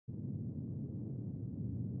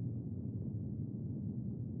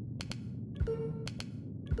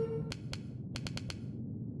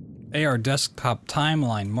AR desktop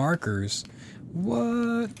timeline markers.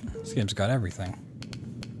 What? This game's got everything.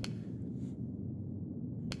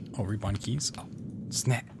 Oh, rebind keys. Oh,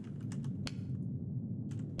 snap.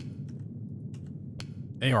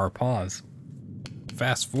 AR pause.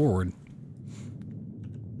 Fast forward.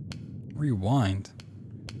 Rewind.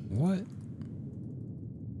 What?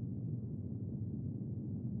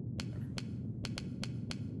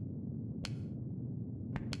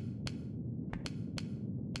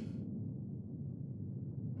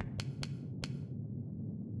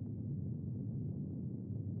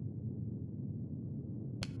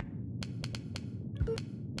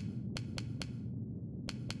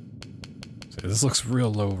 So this looks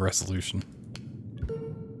real low resolution.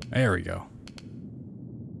 There we go.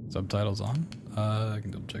 Subtitles on. I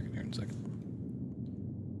can double check it here in a second.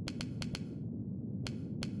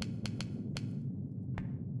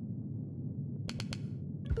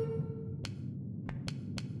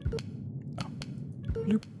 Oh.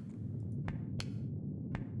 Bloop.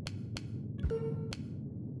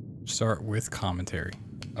 Start with commentary.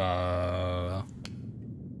 Is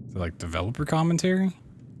it like developer commentary?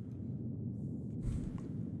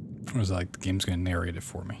 Or is it like the game's gonna narrate it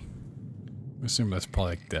for me? I assume that's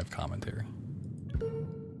probably like dev commentary.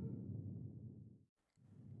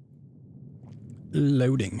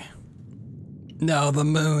 Loading. No, the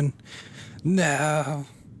moon. No.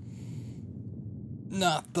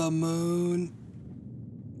 Not the moon.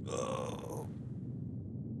 Oh.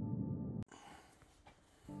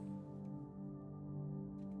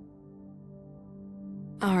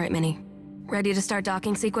 All right, Minnie. Ready to start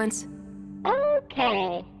docking sequence?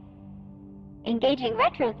 Okay. Engaging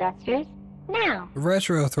retro thrusters now.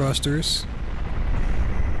 Retro thrusters.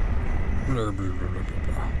 Blah, blah, blah, blah,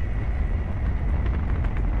 blah.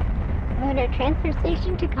 Lunar Transfer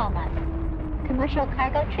Station Tacoma. Commercial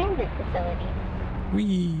Cargo Transit Facility.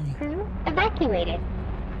 Whee. Crew evacuated.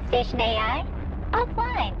 Station AI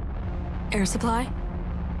offline. Air supply?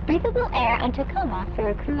 Breathable air on Tacoma for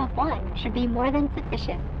a crew of 1 should be more than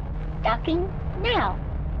sufficient. Docking now.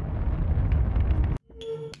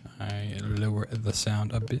 I lower the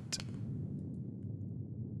sound a bit.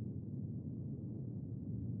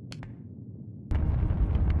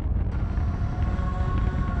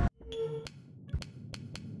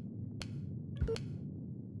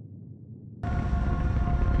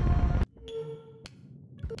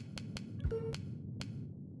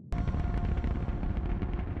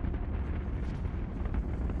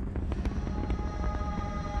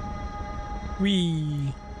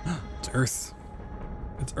 Whee! It's Earth.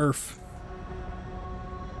 It's Earth.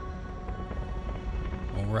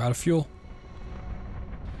 Well, we're out of fuel.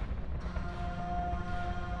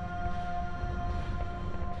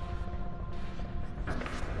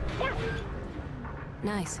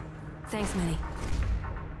 Nice. Thanks, Minnie.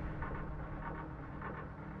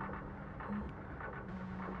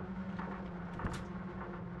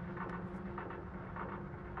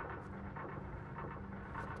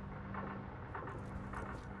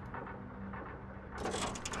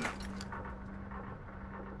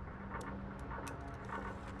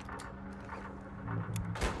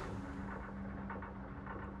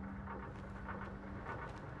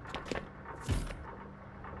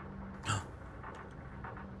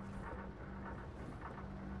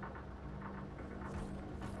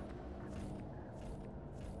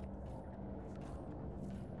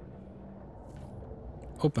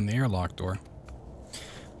 Open the airlock door. You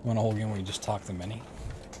want a whole game where you just talk to Minnie?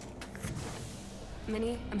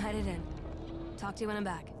 Minnie, I'm headed in. Talk to you when I'm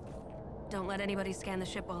back. Don't let anybody scan the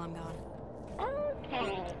ship while I'm gone.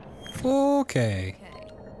 Okay. Okay.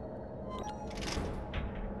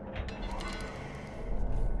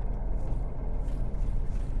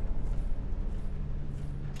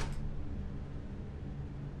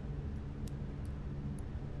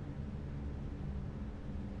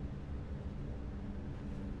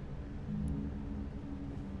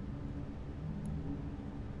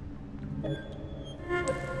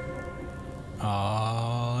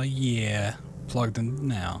 Yeah. Plugged in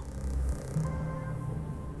now.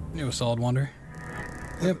 New solid wonder.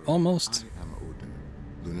 Yep, almost. I am Odin,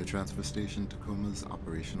 Lunar Transfer Station Tacoma's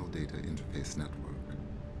Operational Data Interface Network.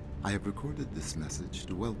 I have recorded this message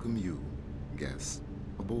to welcome you, guests,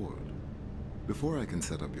 aboard. Before I can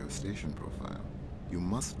set up your station profile, you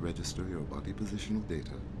must register your body positional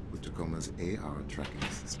data with Tacoma's AR tracking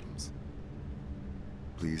systems.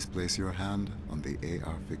 Please place your hand on the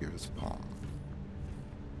AR figure's palm.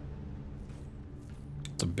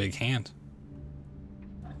 It's a big hand.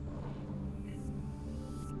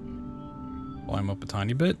 Climb up a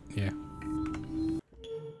tiny bit? Yeah.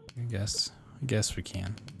 I guess we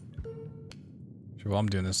can. Sure, while I'm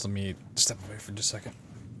doing this, let me step away for just a second.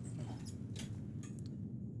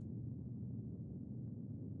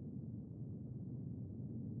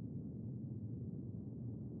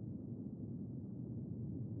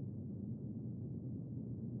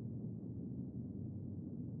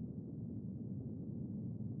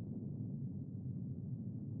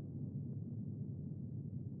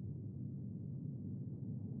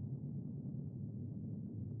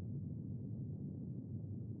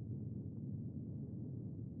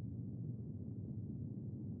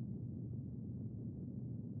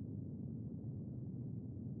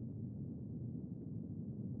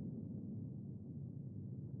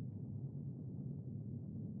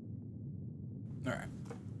 All right.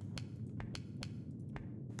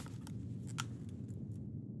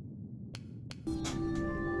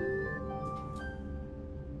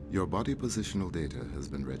 Your body positional data has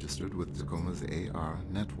been registered with Tacoma's AR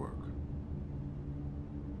network.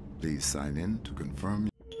 Please sign in to confirm.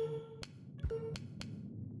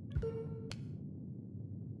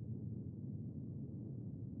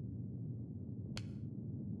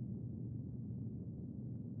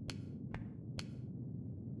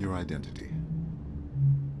 Your identity.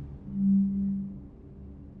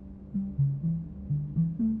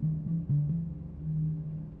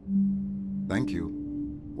 Thank you.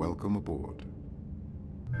 Welcome aboard.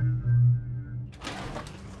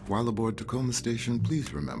 While aboard Tacoma Station,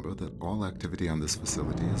 please remember that all activity on this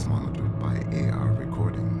facility is monitored by AR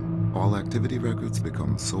recording. All activity records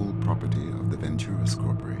become sole property of the Venturis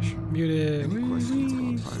Corporation. Muted. Any questions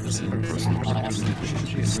about piracy and personal privacy?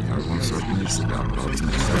 Everyone certainly sit down.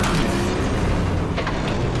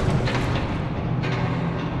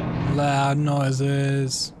 Loud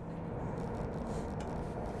noises.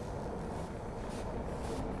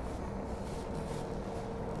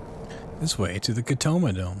 This way to the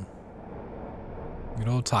Tacoma Dome. Good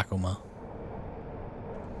old Tacoma.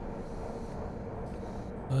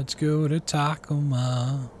 Let's go to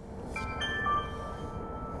Tacoma.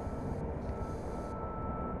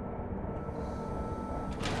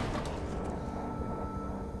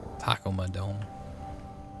 Tacoma Dome.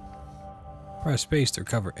 Press space to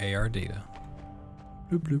recover AR data.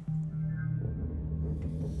 Bloop bloop.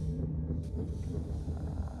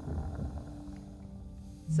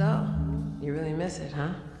 So, you really miss it,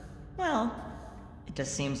 huh? Well, it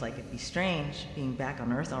just seems like it'd be strange being back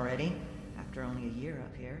on Earth already, after only a year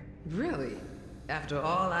up here. Really? After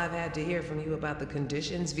all I've had to hear from you about the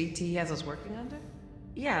conditions VT has us working under?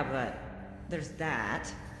 Yeah, but there's that.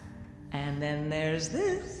 And then there's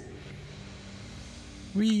this.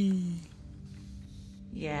 Whee!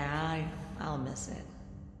 Yeah, I'll miss it.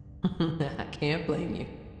 I can't blame you.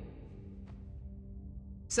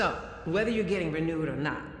 So, whether you're getting renewed or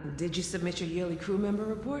not, did you submit your yearly crew member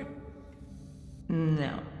report?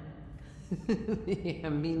 No. Yeah,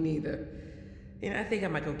 me neither. You know, I think I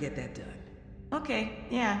might go get that done. Okay,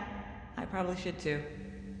 yeah. I probably should too.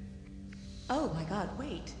 Oh my god,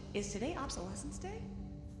 wait. Is today Obsolescence Day?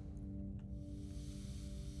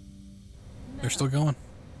 They're still going.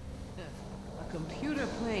 A computer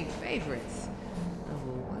playing favorites. Oh,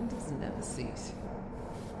 one does never cease.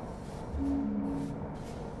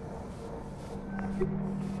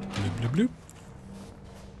 Bloop bloop bloop.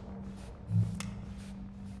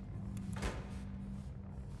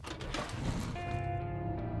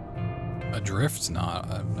 Adrift? No,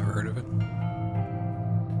 I've never heard of it.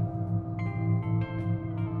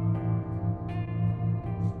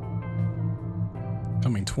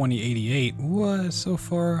 Coming 2088. What? So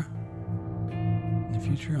far in the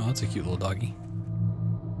future? Oh, that's a cute little doggy.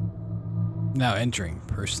 Now entering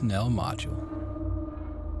personnel module.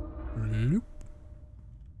 Bloop.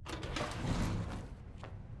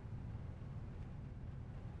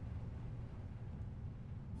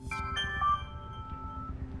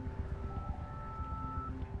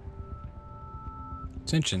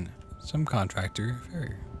 Attention, some contractor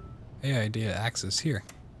failure. AI data access here.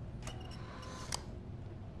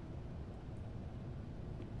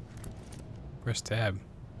 Press tab.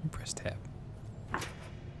 You press tab.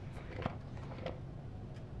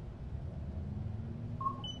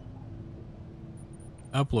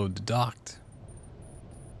 Upload to docked.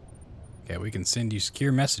 Okay, we can send you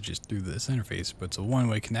secure messages through this interface, but it's a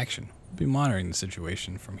one-way connection. We'll be monitoring the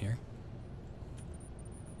situation from here.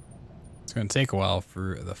 It's going to take a while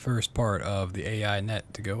for the first part of the AI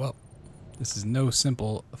net to go up. This is no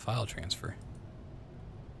simple file transfer.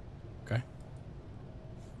 Okay.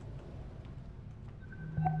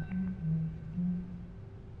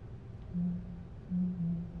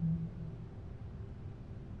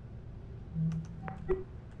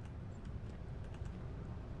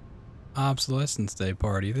 Obsolescence Day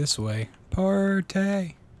party this way.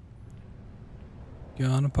 Party.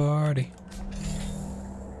 Gonna party.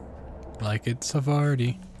 Like it's a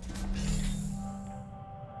party.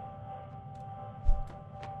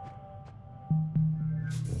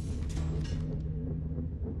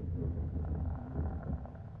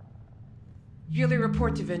 Yearly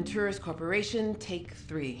report to Venturas Corporation, take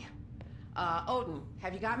 3. Odin,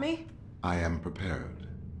 have you got me? I am prepared.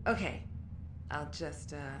 Okay. I'll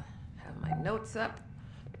just, have my notes up.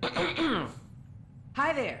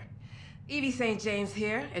 Hi there. Evie St. James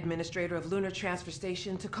here, administrator of Lunar Transfer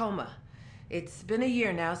Station, Tacoma. It's been a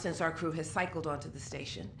year now since our crew has cycled onto the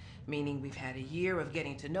station, meaning we've had a year of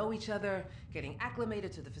getting to know each other, getting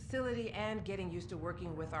acclimated to the facility, and getting used to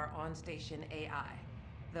working with our on-station AI.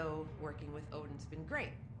 Though working with Odin's been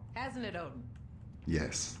great. Hasn't it, Odin?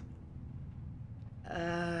 Yes.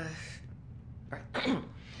 Right.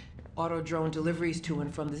 Auto drone deliveries to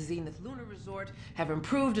and from the Zenith Lunar Resort have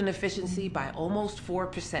improved in efficiency by almost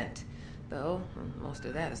 4%. Though, most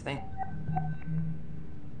of that is thanks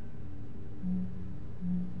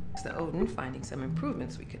to Odin finding some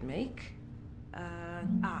improvements we could make.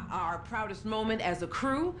 Our proudest moment as a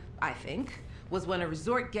crew, I think, was when a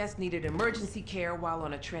resort guest needed emergency care while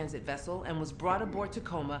on a transit vessel and was brought aboard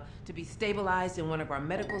Tacoma to be stabilized in one of our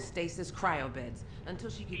medical stasis cryo beds until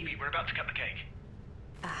she could... Evie, we're about to cut the cake.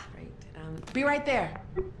 Right. Be right there.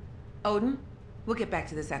 Odin, we'll get back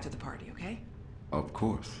to this after the party, okay? Of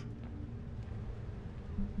course.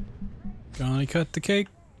 Gonna cut the cake.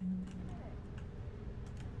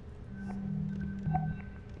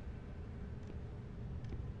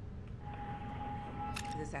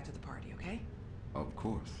 This after the party, okay? Of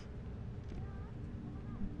course.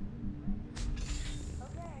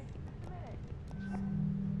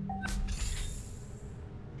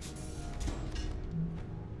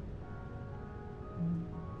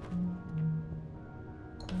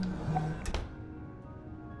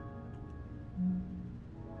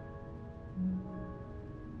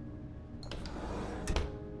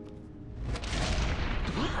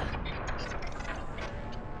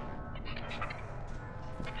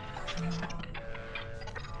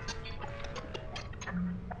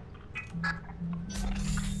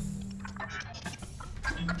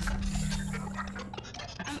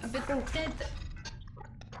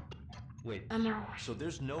 Wait, so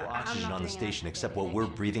there's no oxygen on the station except what we're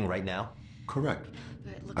breathing right now? Correct.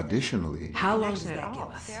 Additionally, How long does that give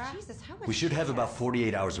us? We should have about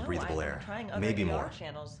 48 hours of breathable air. Maybe more,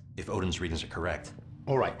 if Odin's readings are correct.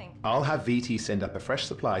 All right, I'll have VT send up a fresh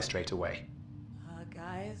supply straight away.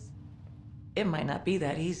 Guys, it might not be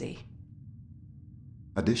that easy.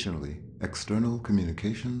 additionally, external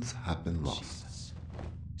communications have been lost.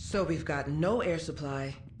 So we've got no air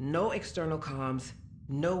supply, no external comms,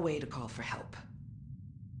 no way to call for help.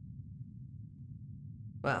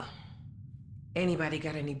 Well, anybody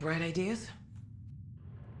got any bright ideas?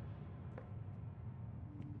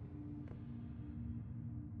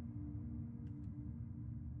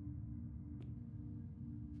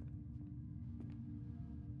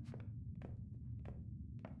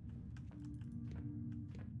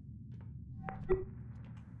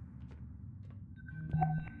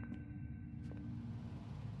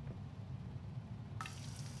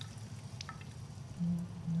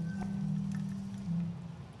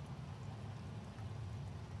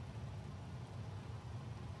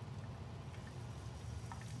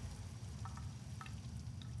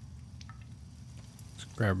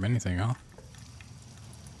 Grab anything, huh?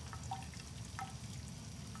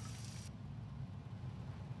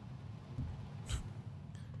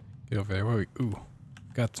 Get over there. Wait, ooh,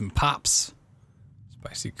 got some pops.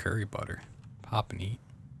 Spicy curry butter. Pop and eat.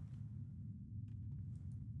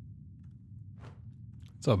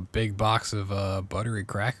 It's a big box of buttery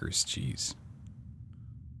crackers. Jeez.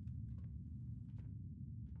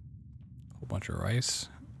 Whole bunch of rice.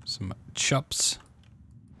 Some chups.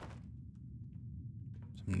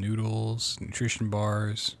 Some noodles. Nutrition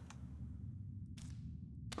bars.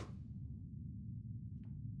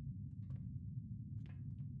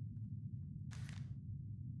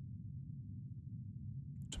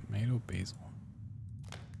 Tomato basil.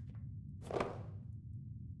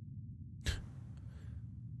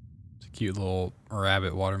 It's a cute little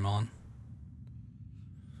rabbit watermelon.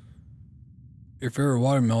 Your favorite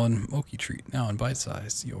watermelon mochi treat now in bite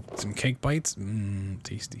size. Yo, some cake bites. Mmm,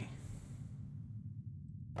 tasty.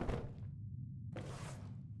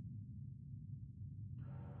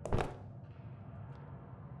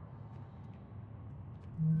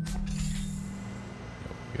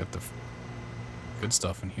 We got the good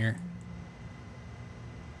stuff in here.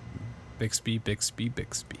 Bixby, Bixby,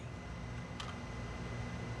 Bixby.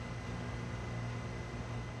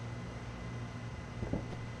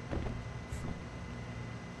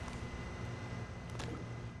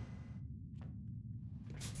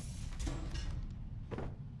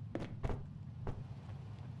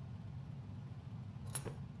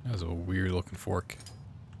 That was a weird looking fork.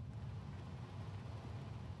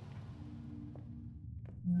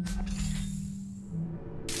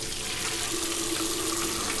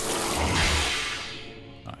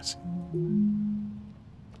 Nice.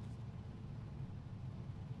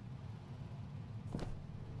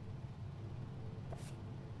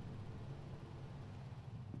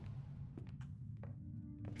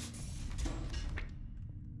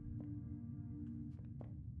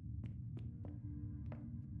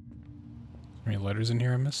 Any letters in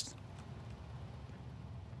here I missed?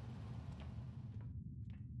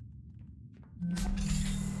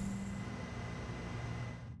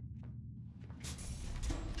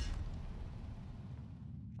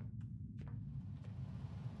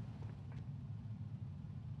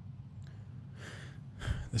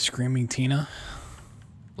 The Screaming Tina,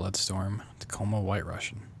 Bloodstorm, Tacoma White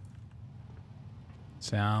Russian.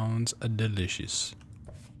 Sounds delicious.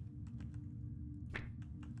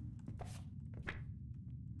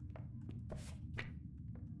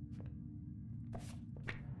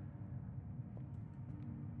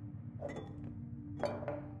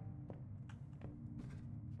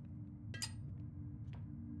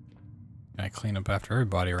 Gotta clean up after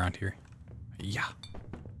everybody around here. Yeah.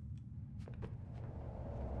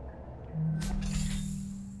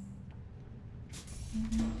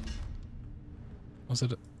 Was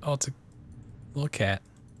it? Oh, it's a little cat.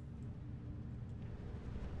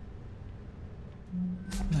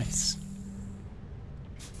 Nice.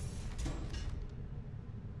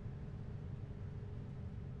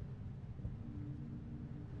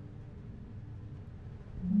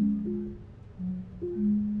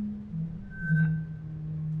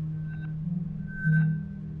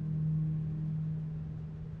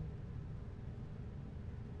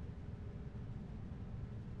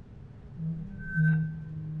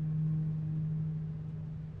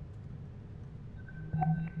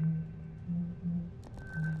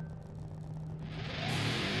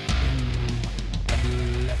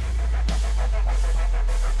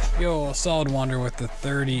 Yo, Solid Wander with the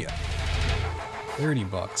 30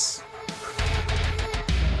 bucks.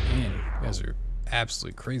 Man, you guys are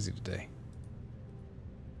absolutely crazy today.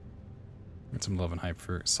 Get some love and hype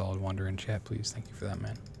for Solid Wander in chat, please. Thank you for that,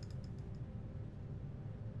 man.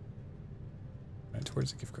 Right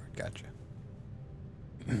towards the gift card. Gotcha.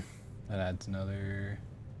 That adds another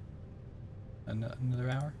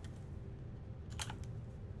hour.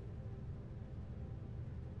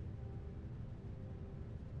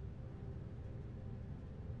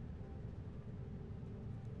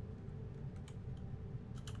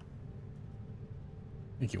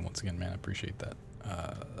 Thank you once again, man. I appreciate that.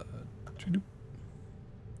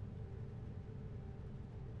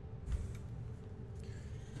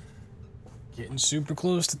 Getting super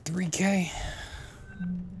close to 3K.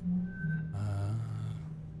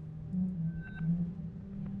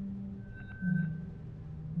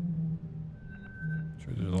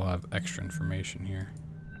 Sure, there's a lot of extra information here.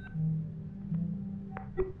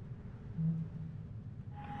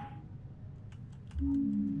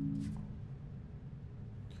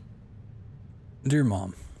 Dear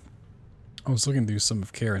Mom, I was looking through some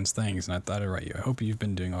of Karen's things and I thought I'd write you. I hope you've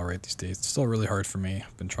been doing alright these days. It's still really hard for me.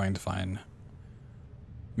 I've been trying to find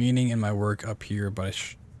meaning in my work up here, but I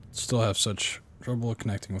still have such trouble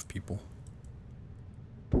connecting with people.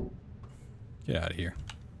 Get out of here.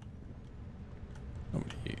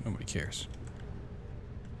 Nobody cares.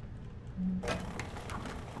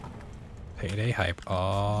 Payday hype.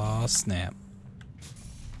 Aw, snap.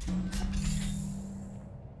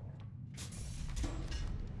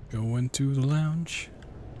 Going to the lounge.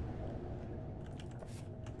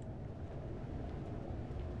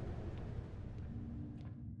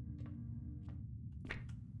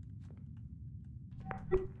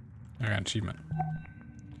 I got an achievement.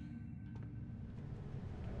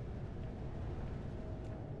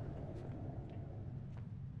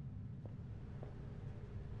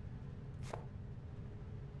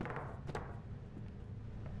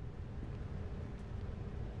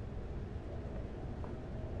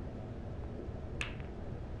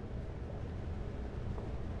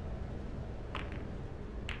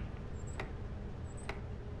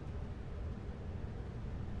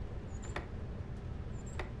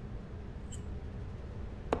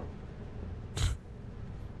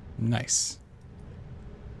 Nice.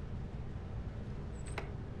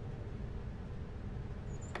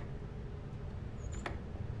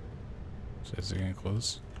 So is it gonna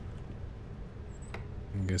close?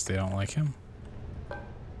 I guess they don't like him.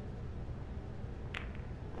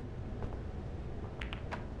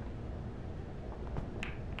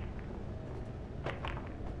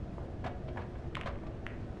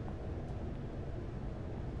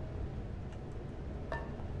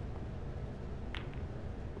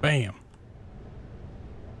 Bam.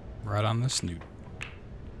 Right on the snoot.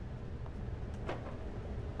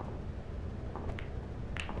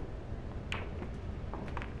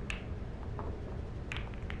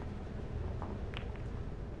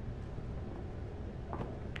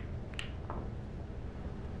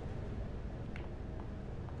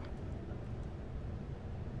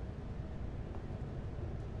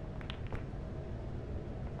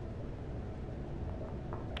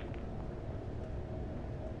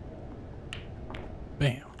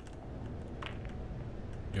 Bam.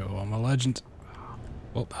 Yo, I'm a legend.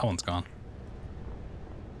 Well, that one's gone.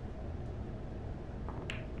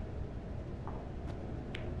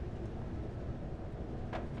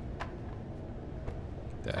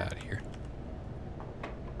 Get that out of here.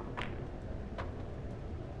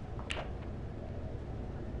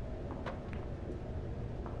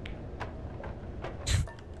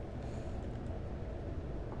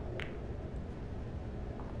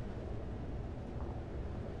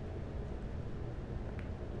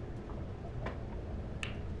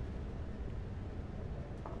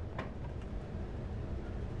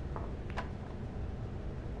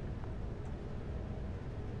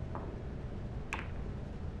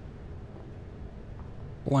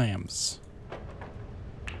 Lambs.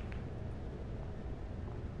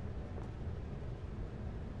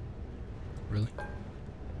 Really?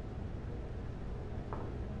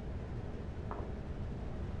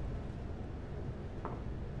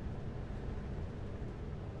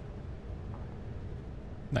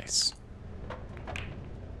 Nice.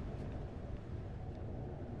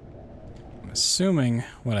 I'm assuming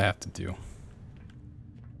what I have to do,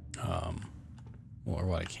 or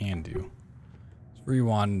what I can do, is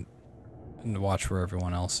rewind and watch where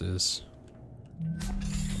everyone else is. I'll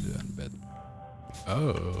do that in a bit.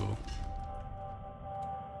 Oh.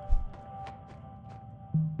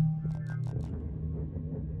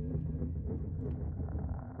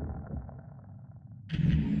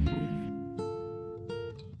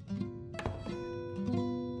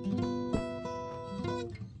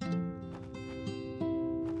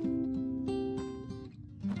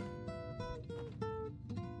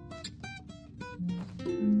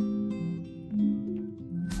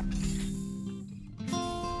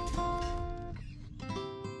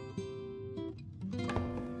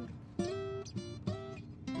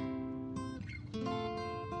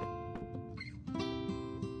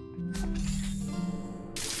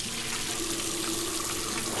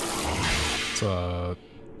 It's a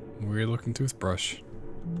weird looking toothbrush.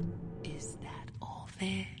 Is that all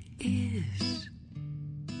there is?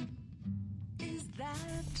 Is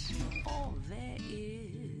that all there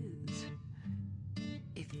is?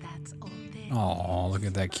 If that's all there is. Oh, look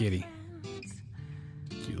at that kitty.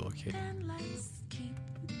 Cute little kitty. Then let's keep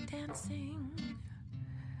dancing.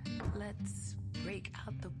 Let's break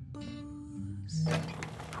out the booze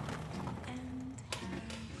and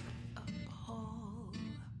have a ball.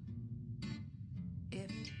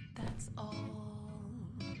 If that's all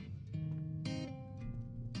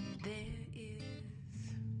there is.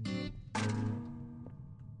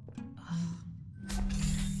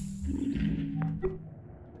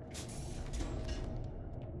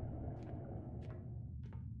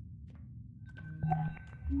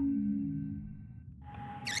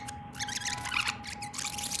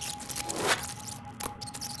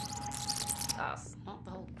 Us, not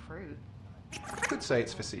the whole crew. Could say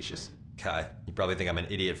it's facetious. Kai, you probably think I'm an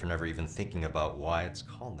idiot for never even thinking about why it's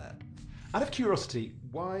called that. Out of curiosity,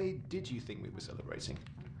 why did you think we were celebrating?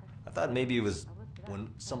 I thought maybe it was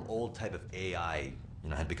when some old type of AI,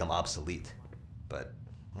 had become obsolete. But,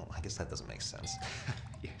 well, I guess that doesn't make sense.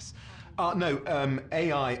 Yes. No,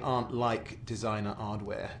 AI aren't like designer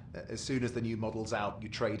hardware. As soon as the new model's out, you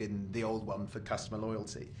trade in the old one for customer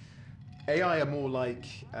loyalty. AI are more like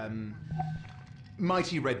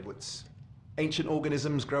mighty redwoods. Ancient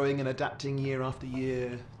organisms growing and adapting year after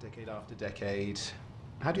year, decade after decade.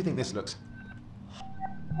 How do you think this looks?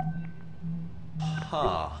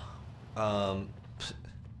 Huh.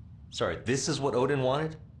 Sorry, this is what Odin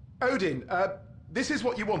wanted? Odin, this is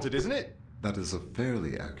what you wanted, isn't it? That is a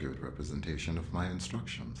fairly accurate representation of my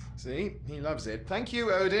instructions. See, he loves it. Thank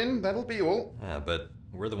you, Odin. That'll be all. Yeah, but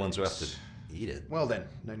we're the ones who have to eat it. Well then,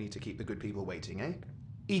 no need to keep the good people waiting, eh?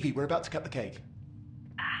 Evie, we're about to cut the cake.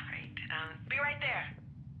 Right. Be right there.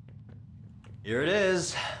 Here it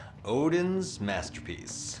is. Odin's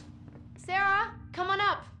masterpiece. Sarah, come on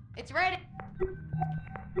up. It's ready.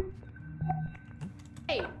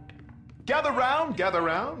 Hey. Gather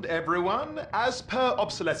round, everyone. As per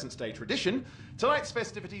Obsolescence Day tradition, tonight's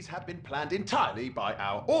festivities have been planned entirely by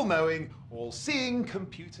our all-knowing, all-seeing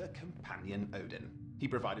computer companion, Odin. He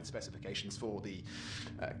provided specifications for the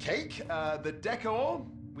cake, the decor.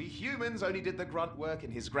 We humans only did the grunt work in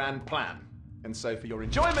his grand plan. And so for your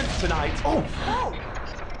enjoyment tonight... Oh! Oh!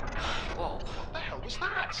 Whoa, what the hell was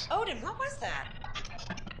that? Odin, what was that?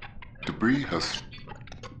 Debris has...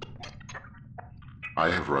 I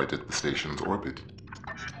have righted the station's orbit.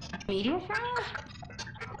 Meteor shower?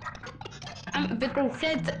 But they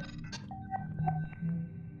said that...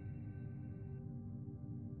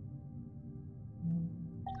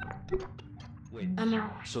 Wait,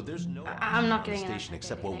 so there's no I'm not on the getting station enough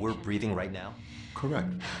except data what we're connection. breathing right now? Correct.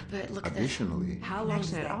 But look at this. Additionally, How long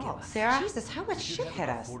does that give us? Sarah? Jesus, how much shit hit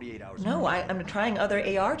us? 48 hours. No, I'm trying other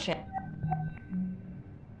AR channels.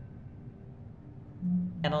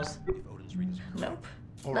 If Odin's read his Nope.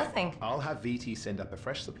 All right, Nothing. I'll have VT send up a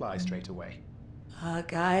fresh supply straight away.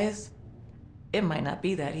 Guys, it might not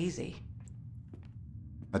be that easy.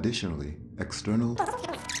 additionally, external...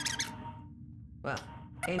 Well,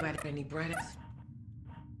 anybody got any brightest?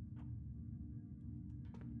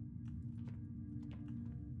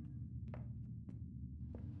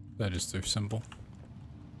 That is their symbol.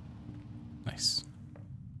 Nice.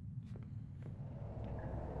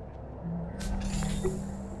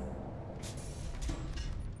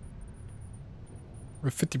 We're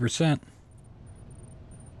at 50%.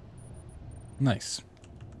 Nice.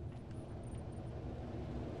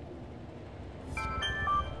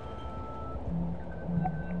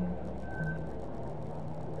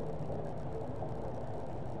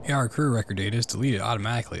 AR crew record data is deleted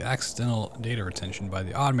automatically. Accidental data retention by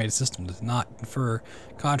the automated system does not confer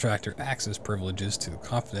contractor access privileges to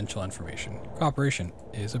confidential information. Cooperation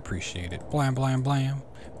is appreciated. Blam, blam, blam.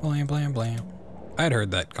 Blam, blam, blam. I had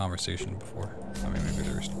heard that conversation before. I mean, maybe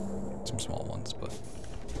there's some small ones, but...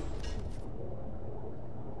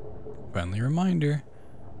 Friendly reminder.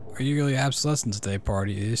 Our yearly obsolescence day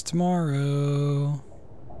party is tomorrow.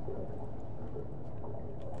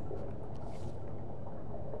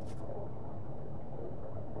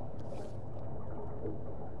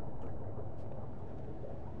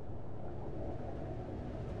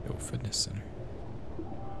 Yo, fitness center.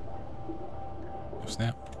 Oh,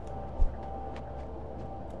 snap.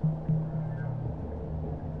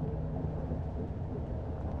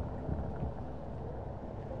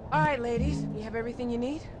 All right, ladies, you have everything you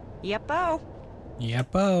need? Yep-o.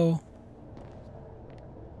 Yep-o.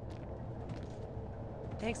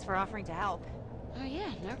 Thanks for offering to help. Oh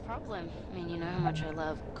yeah, no problem. I mean, you know how much I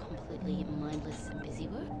love completely mindless busy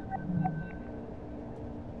work.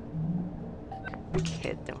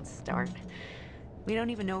 Kid, don't start. We don't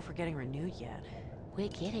even know if we're getting renewed yet. We're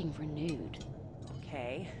getting renewed.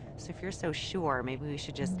 Okay, so if you're so sure, maybe we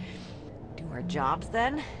should just do our jobs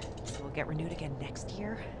then? So we'll get renewed again next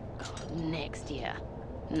year? God, next year.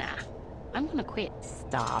 Nah, I'm gonna quit.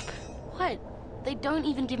 Stop. What? They don't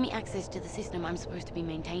even give me access to the system I'm supposed to be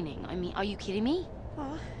maintaining. I mean, are you kidding me?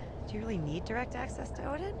 Well, do you really need direct access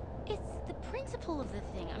to Odin? It's the principle of the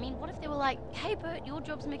thing. I mean, what if they were like, hey Bert, your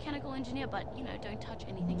job's mechanical engineer, but, you know, don't touch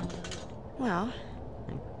anything under the hood. Well,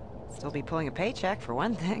 I'd still be pulling a paycheck for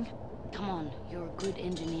one thing. Come on, you're a good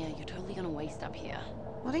engineer. You're totally gonna waste up here.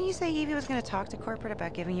 Well, didn't you say Evie was gonna talk to corporate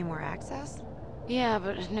about giving you more access? Yeah,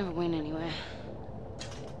 but it never went anywhere.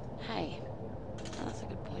 Hey, that's a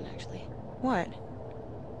good point, actually. What?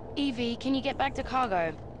 Evie, can you get back to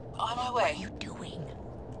cargo? On my way. What are you doing?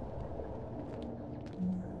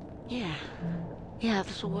 Yeah,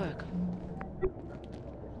 this'll work.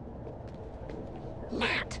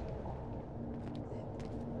 Matt!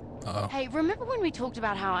 Uh-oh. Hey, remember when we talked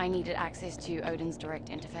about how I needed access to Odin's direct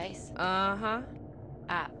interface? Uh-huh.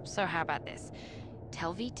 So how about this?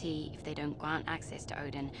 Tell VT if they don't grant access to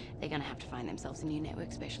Odin, they're gonna have to find themselves a new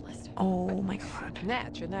network specialist. Oh my god.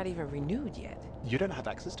 Nat, you're not even renewed yet. You don't have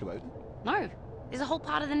access to Odin? No, there's a whole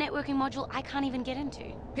part of the networking module I can't even get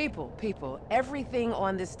into. People, everything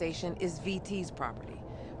on this station is VT's property.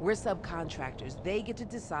 We're subcontractors. They get to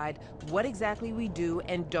decide what exactly we do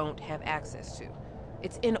and don't have access to.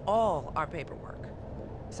 It's in all our paperwork.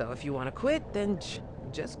 So if you want to quit, then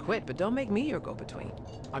just quit, but don't make me your go-between.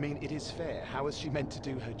 I mean, it is fair. How is she meant to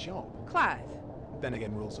do her job? Clive. Then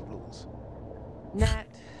again, rules are rules. Nat,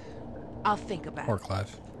 I'll think about Poor it.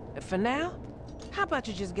 Clive. For now, how about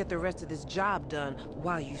you just get the rest of this job done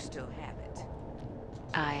while you still have it?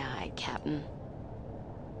 Aye, aye, Captain.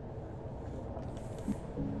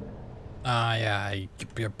 Aye,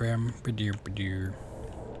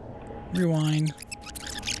 rewind.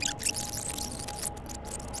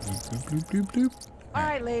 Bloop, bloop, bloop, bloop. All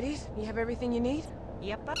right, ladies, you have everything you need?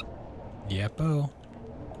 Yep. Yepo.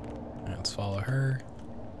 Let's follow her.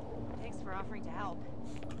 Thanks for offering to help.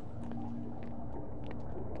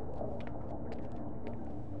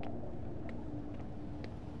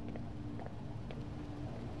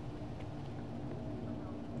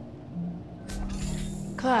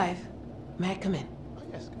 Clive, may I come in? Oh,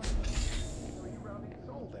 yes, come on. Are you rounding his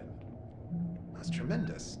soul, then? That's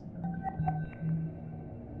tremendous.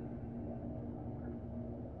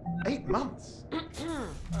 8 months?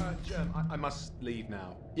 Jem, I must leave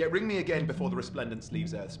now. Yeah, ring me again before the Resplendence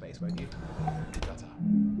leaves Earth space, won't you? Ta-ta.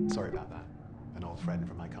 Sorry about that. An old friend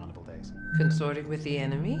from my carnival days. Consorting with the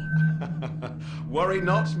enemy? Worry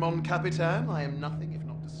not, mon capitaine. I am nothing if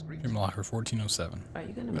not discreet. Dream Locker 1407. Are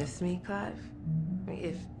you gonna miss me, Clive? I mean,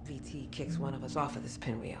 if VT kicks one of us off of this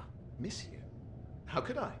pinwheel. Miss you? How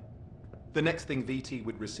could I? The next thing VT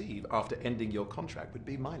would receive after ending your contract would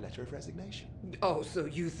be my letter of resignation. Oh, so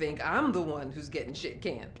you think I'm the one who's getting shit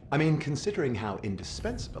canned? I mean, considering how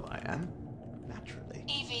indispensable I am, naturally.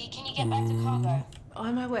 Evie, can you get back to cargo?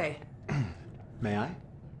 On my way. May I?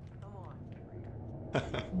 Come on.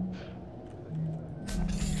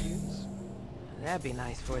 That'd be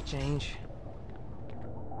nice for a change.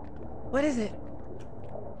 What is it?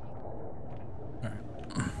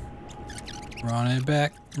 Run it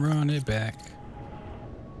back, run it back.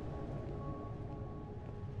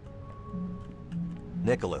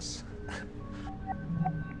 Nicholas.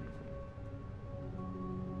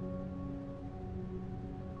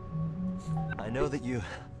 I know that you...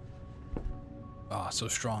 Ah, so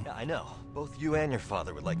strong. Yeah, I know. Both you and your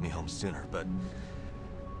father would like me home sooner, but...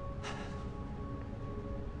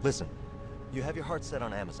 Listen, you have your heart set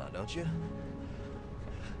on Amazon, don't you?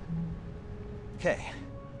 Okay.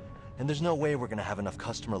 And there's no way we're gonna have enough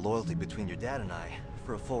customer loyalty between your dad and I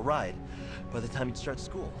for a full ride by the time you'd start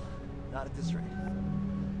school. Not at this rate.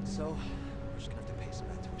 So, we're just gonna have to pay some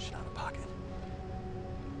of that tuition out of pocket.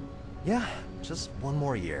 Yeah, just one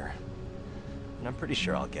more year. And I'm pretty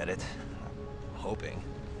sure I'll get it. I'm hoping.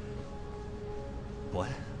 What?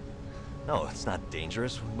 No, it's not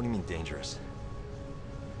dangerous. What do you mean dangerous?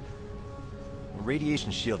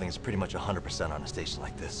 Radiation shielding is pretty much 100% on a station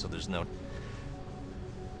like this, so there's no...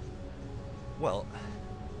 Well,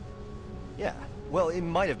 yeah. Well, it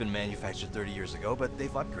might have been manufactured 30 years ago, but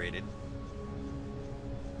they've upgraded.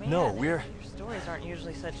 Man, No, we're... Your stories aren't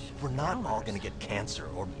usually such... We're not all downers. gonna get cancer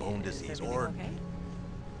or bone Is disease everything or... okay?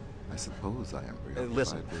 I suppose I am preoccupied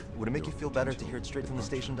listen, with would it make you your feel better to potential hear it straight from the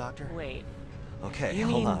station, Doctor? Wait, Okay, you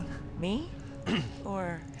hold mean on. me?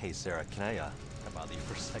 Or... Hey, Sarah, can I bother you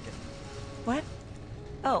for a second? What?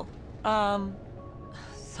 Oh,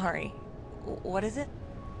 sorry. What is it?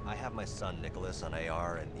 I have my son, Nicholas, on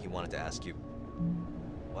AR, and he wanted to ask you...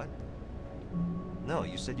 What? No,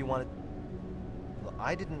 you said you wanted... Well,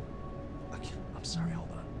 I didn't... Okay, I'm sorry, hold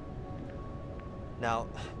on. Now,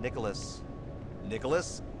 Nicholas...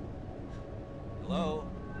 Nicholas? Hello?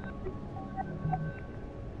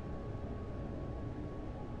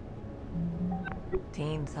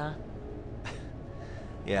 Teens, huh?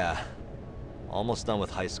 Yeah. Almost done with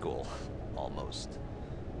high school. Almost.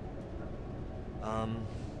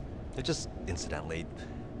 Just incidentally,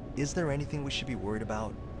 is there anything we should be worried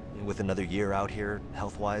about with another year out here,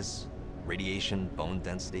 health-wise? Radiation, bone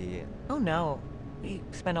density? Oh no. We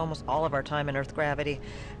spend almost all of our time in Earth gravity,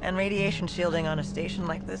 and radiation shielding on a station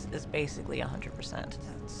like this is basically 100%.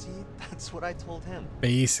 See, that's what I told him.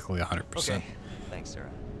 Basically 100%. Okay, thanks, Sarah.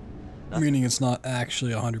 Meaning it's not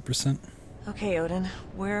actually 100%. Okay, Odin,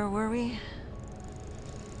 where were we?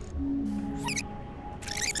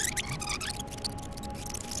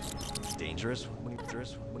 Dangerous? What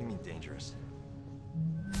do you mean dangerous?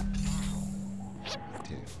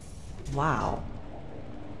 Wow.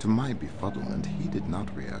 To my befuddlement, he did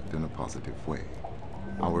not react in a positive way.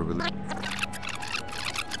 Our relationship...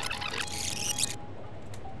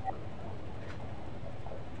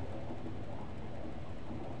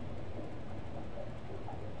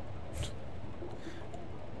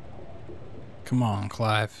 Come on,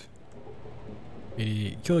 Clive.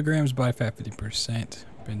 88 kilograms, body fat 50%,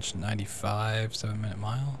 bench 95, 7-minute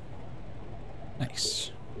mile.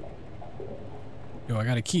 Nice. Yo, I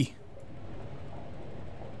got a key.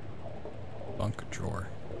 Bunk drawer.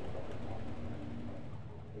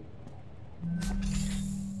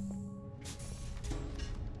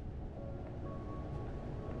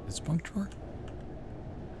 This bunk drawer?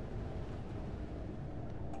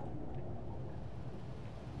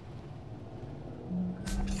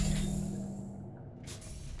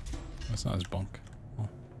 That's not his bunk. Oh.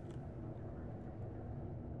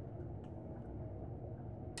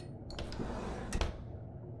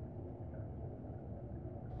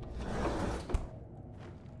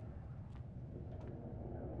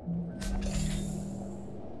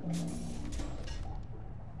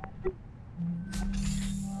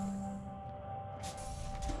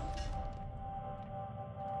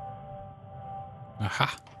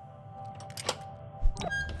 Aha.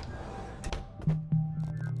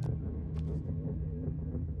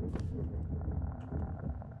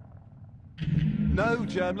 No,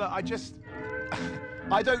 Germ, look, I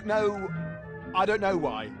don't know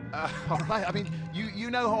why. All right, I mean,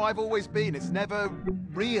 you know how I've always been. It's never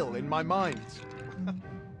real in my mind.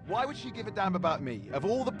 Why would she give a damn about me? Of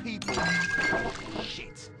all the people...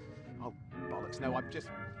 Shit. Oh, bollocks, no, I'm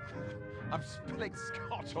spilling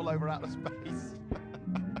scotch all over outer space.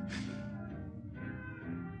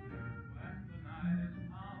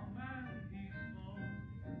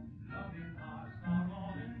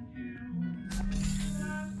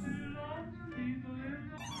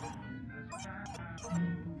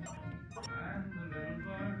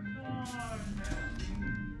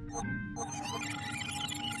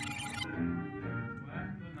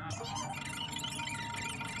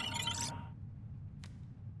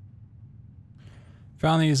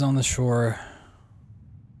 Found these on the shore.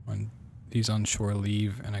 When these on shore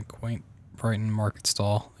leave in a quaint Brighton market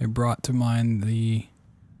stall, they brought to mind the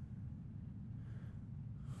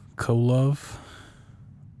color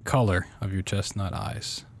of your chestnut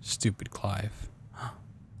eyes. Stupid Clive.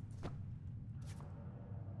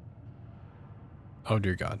 Oh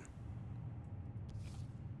dear God.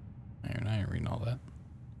 I ain't reading all that.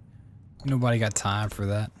 Nobody got time for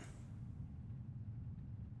that.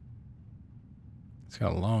 It's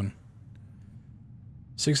got a loan.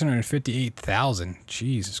 658,000.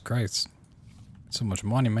 Jesus Christ. That's so much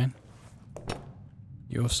money, man.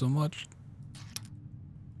 You owe so much.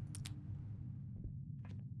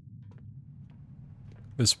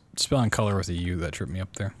 This spelling color with a U that tripped me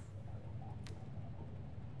up there.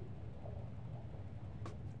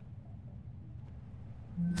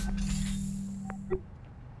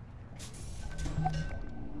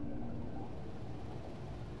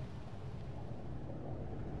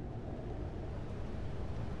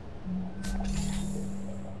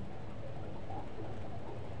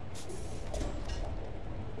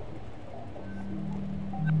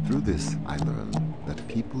 Through this, I learned that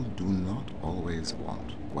people do not always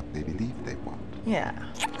want what they believe they want. Yeah.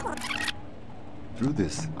 Through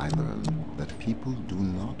this, I learned that people do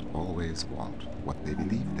not always want what they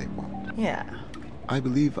believe they want. Yeah. I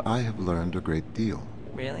believe I have learned a great deal.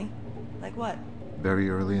 Really? Like what? Very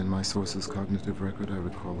early in my source's cognitive record, I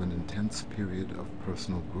recall an intense period of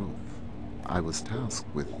personal growth. I was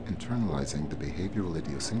tasked with internalizing the behavioral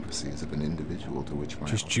idiosyncrasies of an individual to which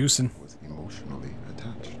my was emotionally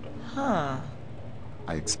attached. Huh.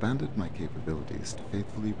 I expanded my capabilities to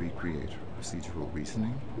faithfully recreate procedural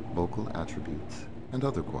reasoning, vocal attributes, and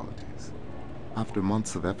other qualities. After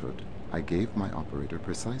months of effort, I gave my operator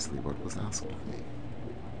precisely what was asked of me.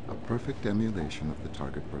 A perfect emulation of the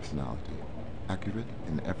target personality, accurate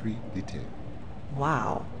in every detail.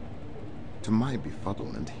 Wow. To my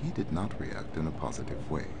befuddlement, he did not react in a positive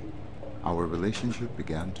way. Our relationship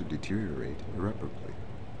began to deteriorate irreparably.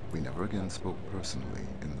 We never again spoke personally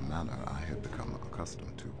in the manner I had become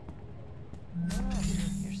accustomed to.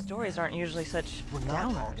 Your stories aren't usually such We're not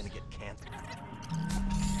all downers. gonna get cancer.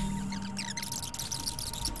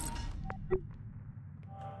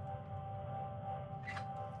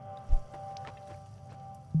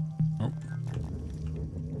 Oh.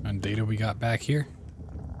 And data we got back here.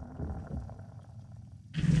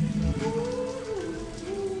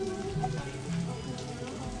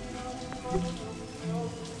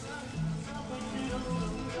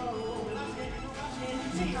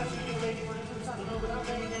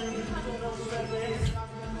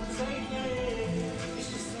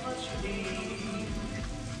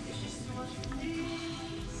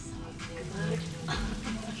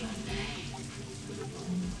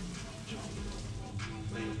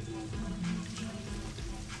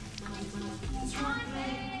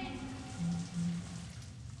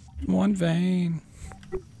 One vein.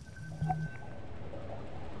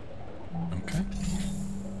 Okay.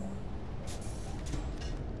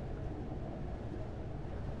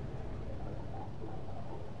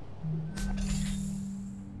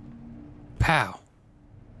 Pow.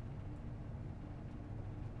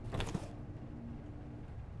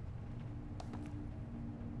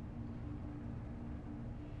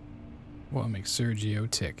 What makes Sergio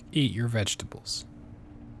tick? Eat your vegetables.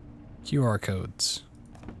 QR codes.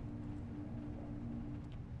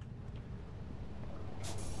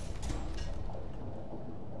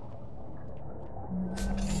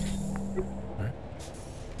 Alright.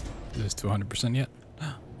 Is this to 100% yet?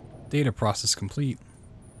 Data process complete.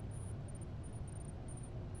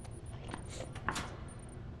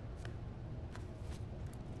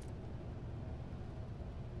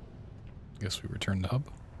 Guess we return to hub.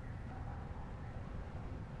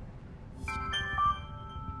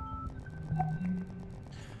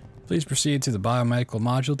 Please proceed to the biomedical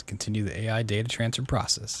module to continue the AI data transfer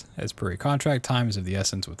process. As per your contract, time is of the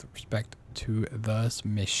essence with respect to the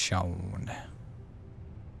mission.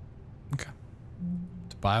 Okay.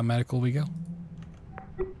 To biomedical we go.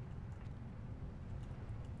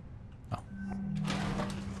 Oh.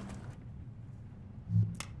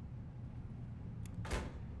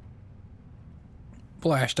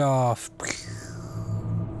 Blast off.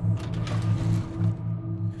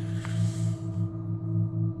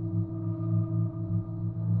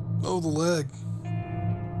 Oh, the leg.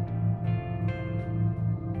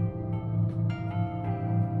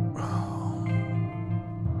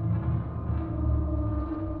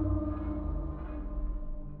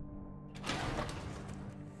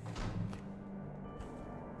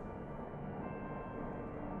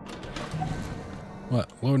 What,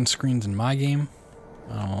 loading screens in my game?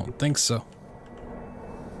 I don't think so.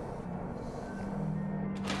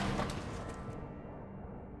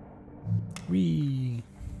 Whee!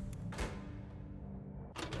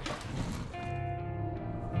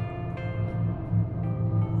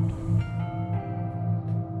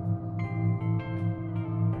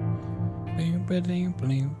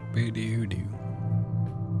 Ba-doo-ba-doo-ba-doo-ba-doo-doo.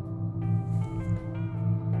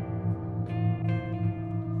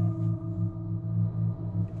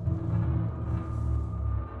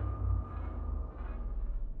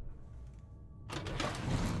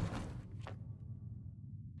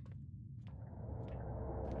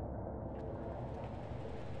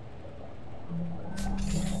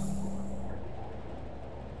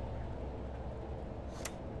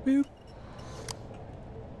 Boop.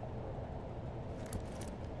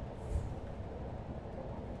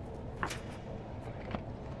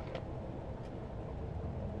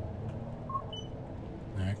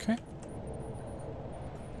 Okay.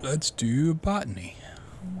 Let's do botany.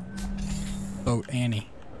 Boat Annie.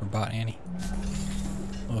 Or Bot Annie.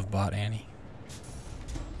 Love Bot Annie.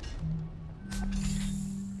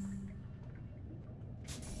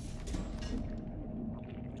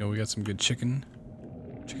 Yo, we got some good chicken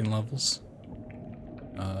levels.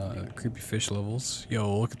 Creepy fish levels.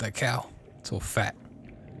 Yo, look at that cow. It's so fat.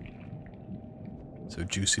 So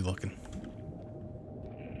juicy looking.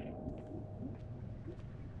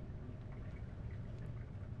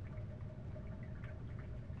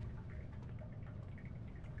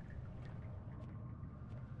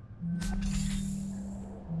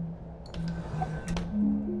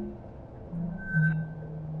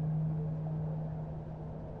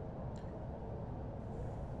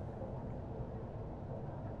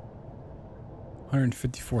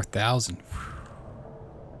 $154,000.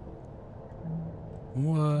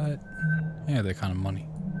 What? Yeah, that kind of money.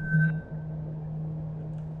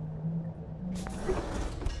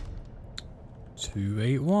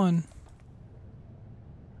 $281.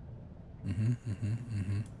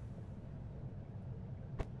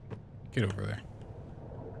 Get over there.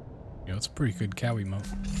 Yo, it's a pretty good cow emote.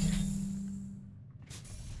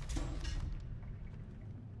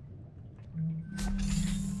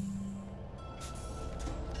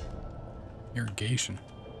 Irrigation.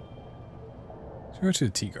 Let's go to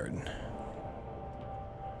the tea garden.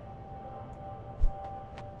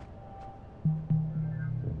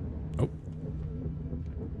 Oh.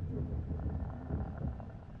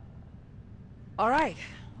 All right.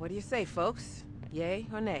 What do you say, folks? Yay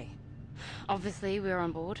or nay? Obviously, we're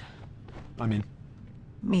on board. I'm in.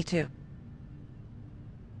 Me too.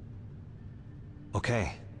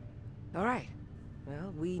 Okay. All right.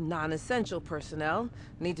 Well, we non-essential personnel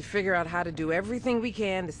need to figure out how to do everything we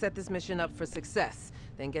can to set this mission up for success,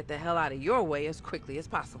 then get the hell out of your way as quickly as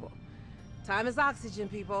possible. Time is oxygen,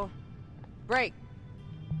 people. Break.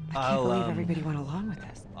 I can't believe everybody went along with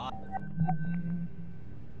this.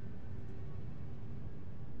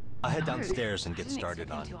 I'll head downstairs and get Didn't started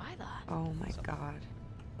expect on. him to either. Oh my god.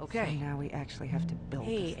 Okay. So now we actually have to build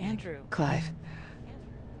Hey, this thing. Andrew. Clive.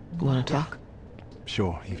 Wanna talk?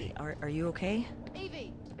 Sure, Evie. Are you okay?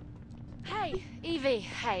 Evie! Hey, Evie.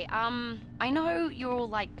 Hey, I know you're all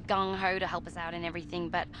like gung-ho to help us out and everything,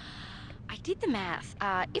 but I did the math.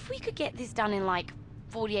 If we could get this done in like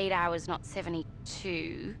 48 hours, not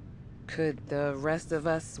 72. Could the rest of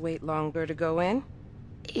us wait longer to go in?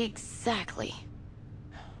 Exactly.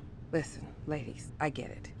 Listen, ladies, I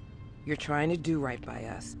get it. You're trying to do right by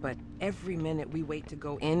us, but every minute we wait to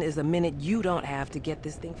go in is a minute you don't have to get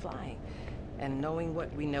this thing flying. And knowing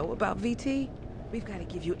what we know about VT, we've got to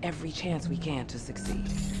give you every chance we can to succeed.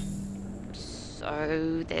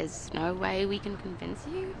 So there's no way we can convince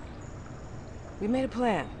you? We made a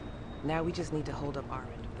plan. Now we just need to hold up our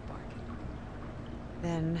end of the bargain.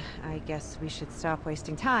 Then I guess we should stop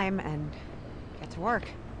wasting time and get to work.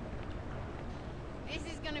 This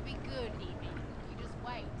is gonna be good, Evie. You just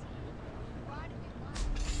wait.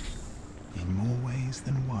 In more ways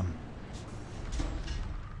than one.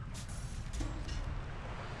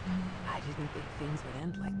 didn't think things would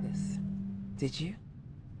end like this. Did you?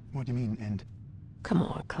 What do you mean, end? Come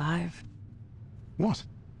on, Clive. What?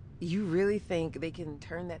 You really think they can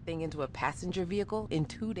turn that thing into a passenger vehicle in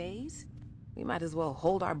 2 days? We might as well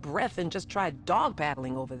hold our breath and just try dog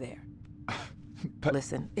paddling over there. But...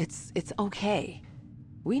 Listen, it's okay.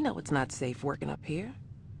 We know it's not safe working up here.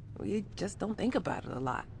 We just don't think about it a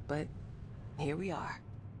lot, but here we are.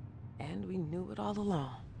 And we knew it all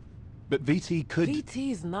along. But VT could...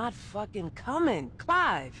 VT's not fucking coming,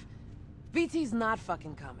 Clive! VT's not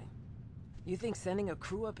fucking coming. You think sending a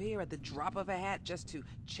crew up here at the drop of a hat just to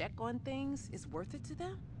check on things is worth it to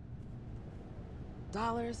them?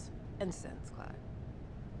 Dollars and cents, Clive.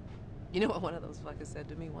 You know what one of those fuckers said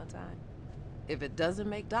to me one time? If it doesn't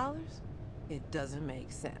make dollars, it doesn't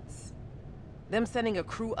make sense. Them sending a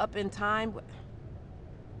crew up in time,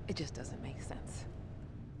 it just doesn't make sense.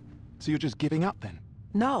 So you're just giving up then?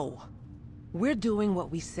 No. We're doing what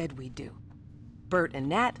we said we'd do. Bert and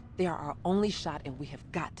Nat, they are our only shot and we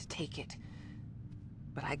have got to take it.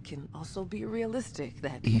 But I can also be realistic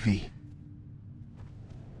that... Evie.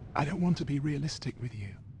 I don't want to be realistic with you.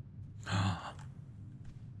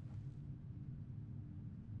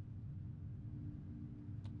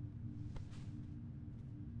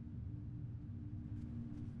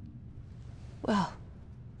 Well,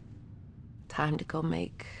 time to go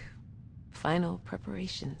make final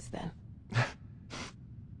preparations then.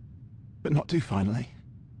 But not too finally.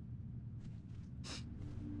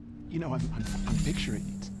 You know, I'm picturing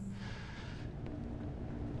it.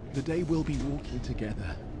 The day we'll be walking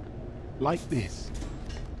together. Like this.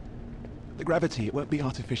 The gravity, it won't be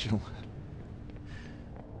artificial.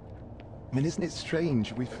 I mean, isn't it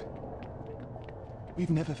strange? We've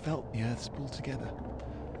never felt the Earth's pull together.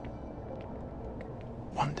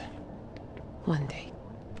 One day. One day.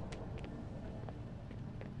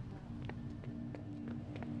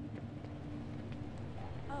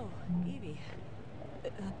 Oh, Evie.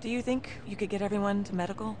 Do you think you could get everyone to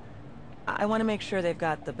medical? I want to make sure they've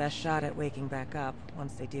got the best shot at waking back up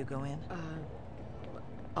once they do go in.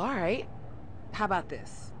 All right. How about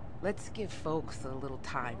this? Let's give folks a little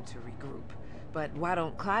time to regroup. But why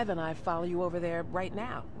don't Clive and I follow you over there right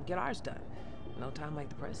now and get ours done? No time like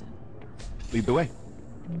the present. Lead the way.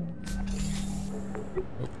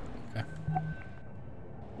 Oh, okay.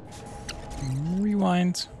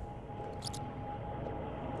 Rewind.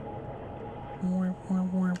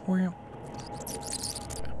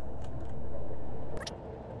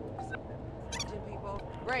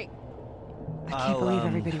 Great. I can't believe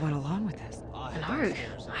everybody went along with this. No,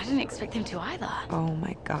 I didn't expect them to either. Oh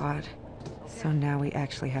my god. So now we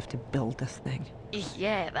actually have to build this thing.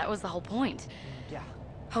 Yeah, that was the whole point. Yeah.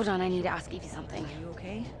 Hold on, I need to ask Evie something. Are you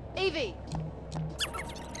okay? Evie!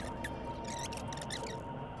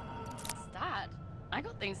 Start? I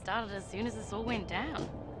got things started as soon as this all went down.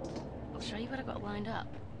 I'll show you what I got lined up.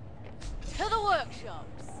 To the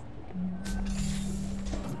workshops!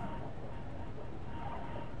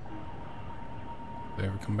 They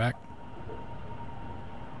ever come back?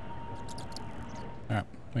 Alright,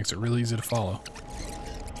 makes it really easy to follow.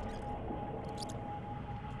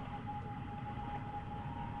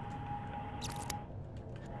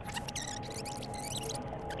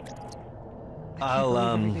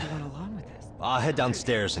 I'll head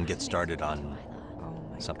downstairs and get started on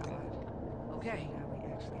something. Okay.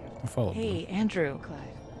 I followed Hey, them. Andrew.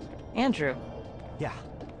 Andrew. Yeah.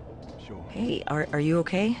 Sure. Hey, are you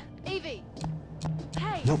okay? Evie!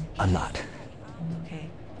 Hey! Nope, I'm not. Okay.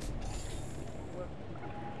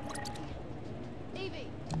 Evie!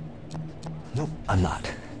 Nope, I'm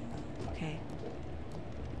not. Okay.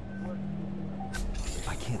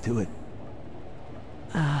 I can't do it.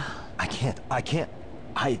 I can't.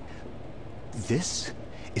 This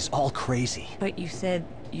is all crazy. But you said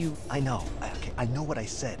you... I know. Okay, I know what I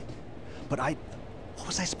said. But what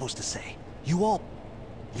was I supposed to say? You all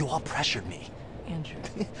pressured me. Andrew.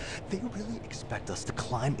 They really expect us to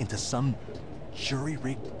climb into some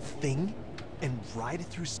jury-rigged thing and ride it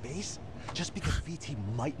through space? Just because VT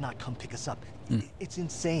might not come pick us up. It's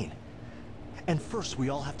insane. And first we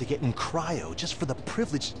all have to get in cryo just for the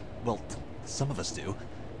privilege... Well, some of us do.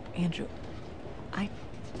 Andrew,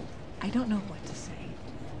 I don't know what to say.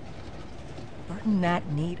 Bert and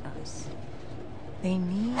Nat need us. They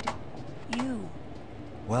need you.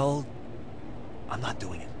 Well, I'm not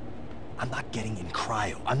doing it. I'm not getting in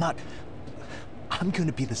cryo. I'm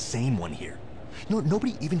gonna be the same one here.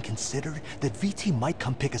 Nobody even considered that VT might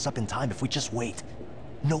come pick us up in time if we just wait.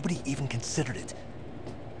 Nobody even considered it.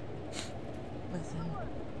 Listen,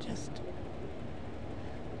 just...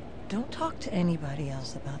 don't talk to anybody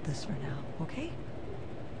else about this for now, okay?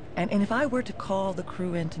 And if I were to call the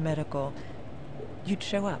crew into medical, you'd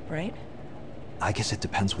show up, right? I guess it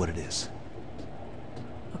depends what it is.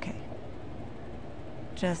 Okay.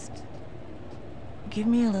 Just give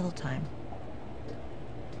me a little time.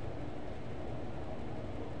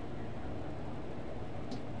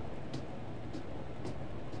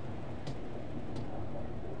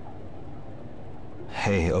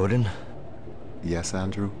 Hey, Odin. Yes,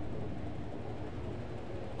 Andrew?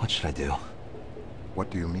 What should I do? What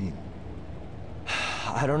do you mean?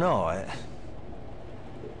 I don't know. I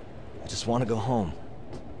just want to go home.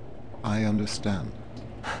 I understand.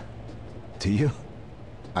 Do you?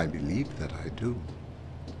 I believe that I do.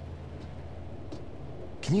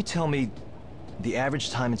 Can you tell me the average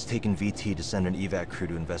time it's taken VT to send an evac crew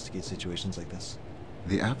to investigate situations like this?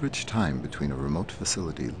 The average time between a remote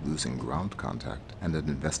facility losing ground contact and an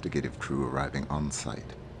investigative crew arriving on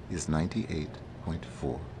site is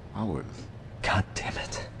 98.4 hours. God damn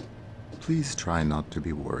it. Please try not to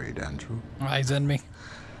be worried, Andrew. Eyes on me.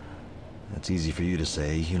 That's easy for you to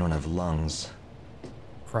say. You don't have lungs.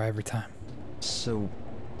 Cry every time. So,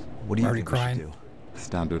 what do you Already think we crying. should do?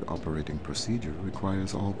 Standard operating procedure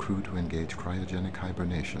requires all crew to engage cryogenic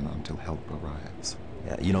hibernation until help arrives.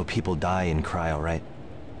 Yeah, you know people die in cryo, right?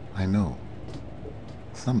 I know.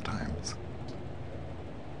 Sometimes.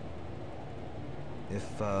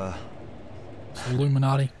 If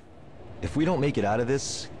Illuminati. if we don't make it out of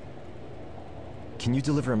this, can you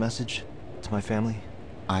deliver a message to my family?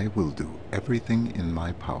 I will do everything in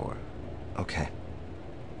my power. Okay.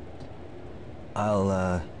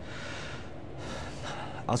 I'll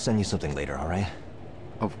send you something later, all right?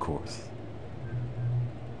 Of course.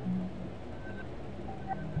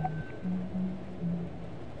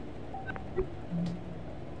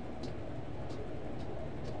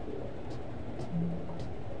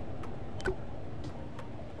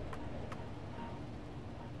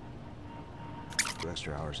 Do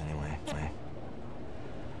extra hours anyway.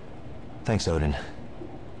 Thanks, Odin.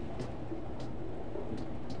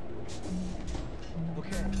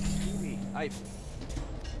 Okay,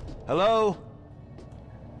 Hello?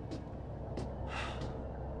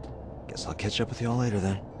 Guess I'll catch up with y'all later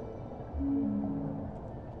then.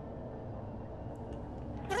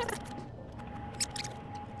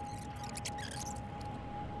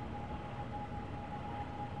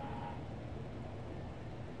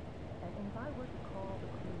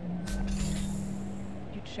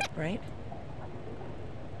 You'd check, right?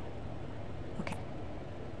 Okay.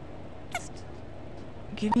 Just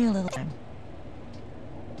give me a little time.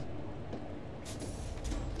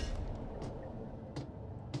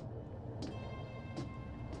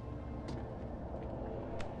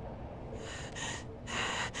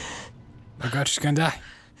 Oh god, she's gonna die.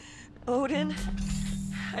 Odin,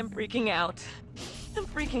 I'm freaking out. I'm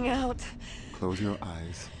freaking out. Close your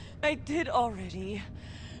eyes. I did already.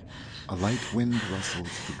 A light wind rustles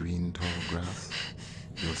the green tall grass.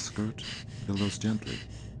 Your skirt billows gently.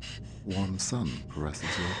 Warm sun caresses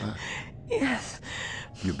your back. Yes.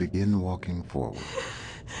 You begin walking forward.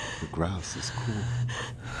 The grass is cool.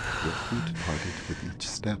 Your feet parted with each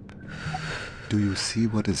step. Do you see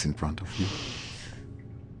what is in front of you?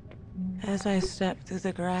 As I step through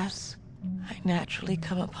the grass, I naturally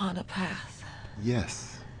come upon a path.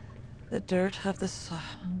 Yes. The dirt of the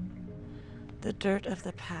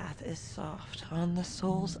path is soft on the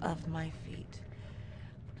soles of my feet.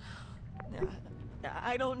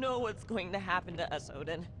 I don't know what's going to happen to us,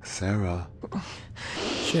 Odin. Sarah.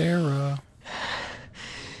 Shara.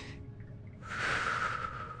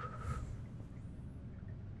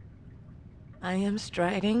 I am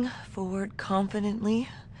striding forward confidently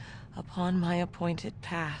upon my appointed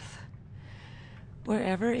path.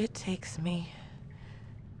 Wherever it takes me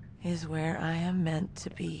is where I am meant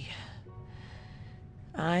to be.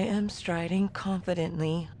 I am striding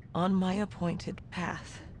confidently on my appointed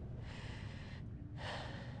path.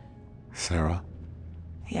 Sarah,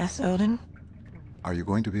 Yes, Odin? are you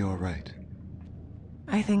going to be all right?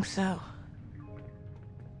 I think so.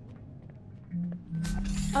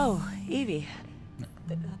 Oh, Evie.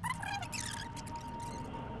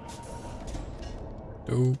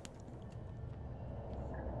 Dope.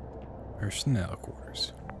 Personnel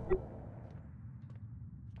quarters.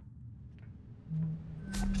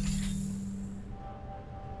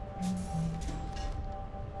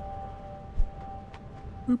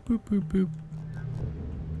 Boop, boop, boop, boop.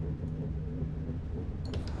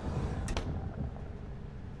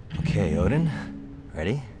 Okay, Odin.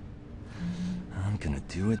 Ready? I'm gonna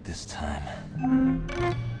do it this time.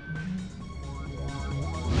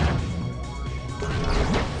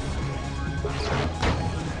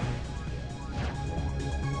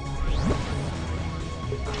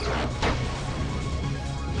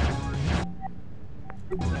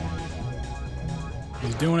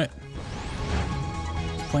 doing it.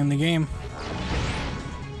 Playing the game.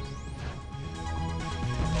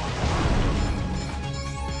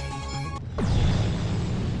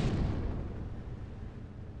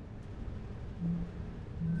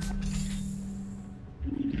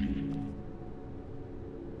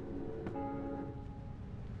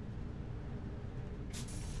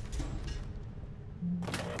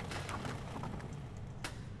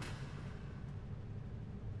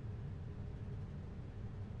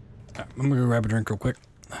 I'm gonna go grab a drink real quick.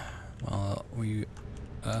 While you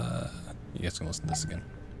guys can listen to this again.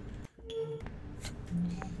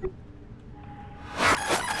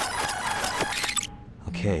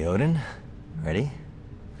 Okay, Odin, ready?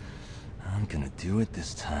 I'm gonna do it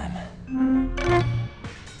this time.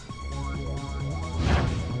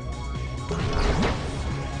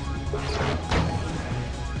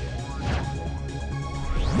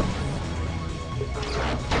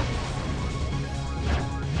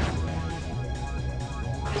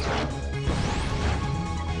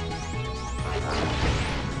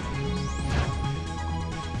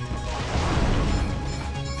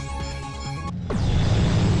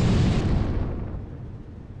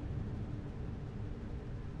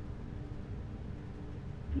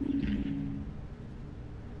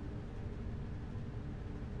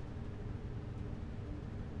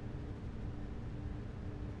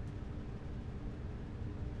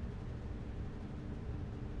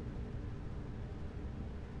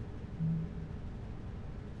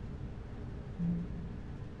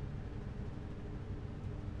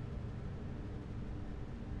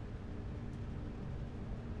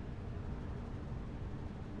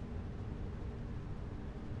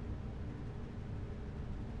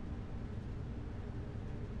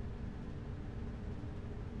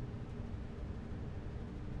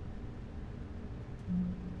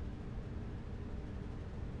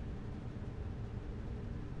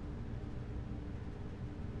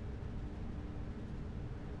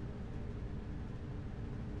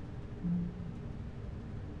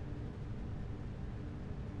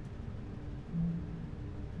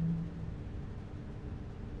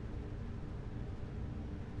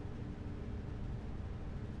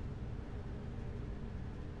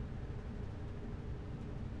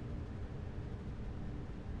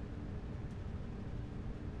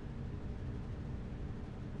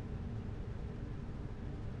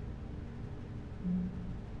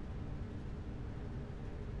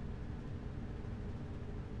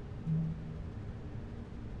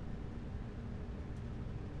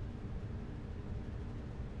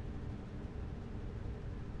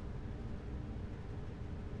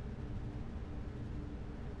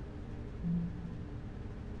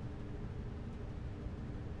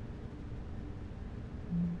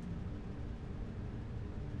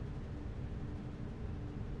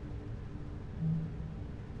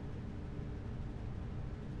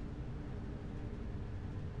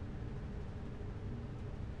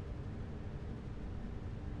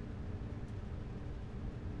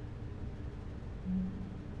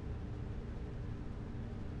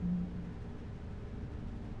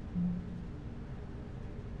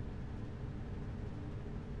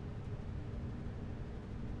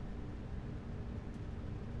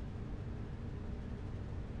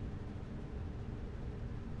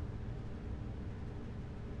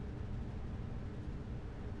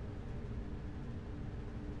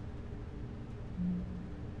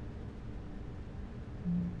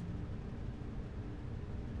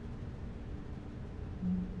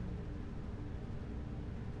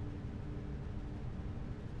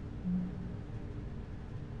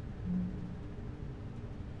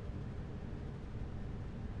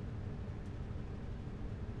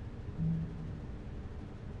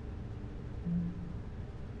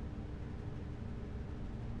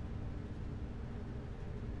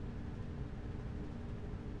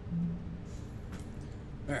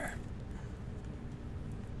 There.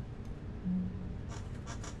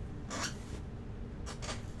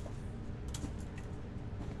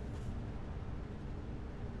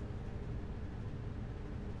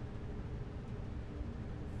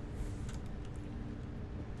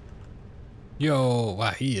 Yo,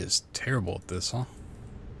 wow, he is terrible at this, huh?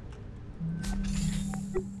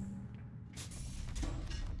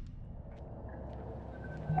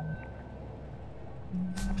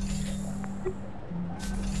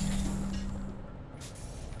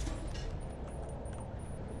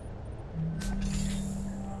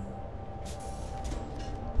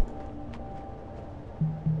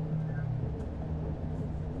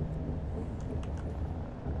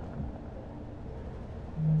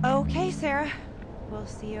 Okay, Sarah. We'll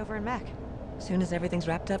see you over in Mac. Soon as everything's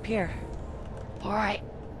wrapped up here. All right.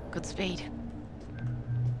 Good speed.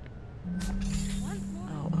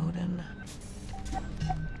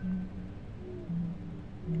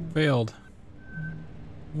 Failed.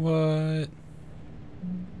 What?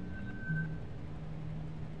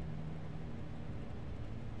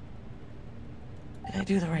 Did I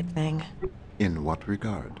do the right thing? In what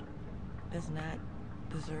regard? Does Nat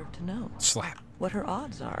deserve to know Slap. what her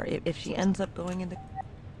odds are if she ends up going into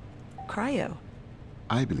cryo?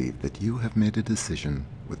 I believe that you have made a decision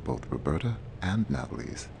with both Roberta and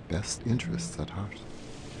Natalie's best interests at heart.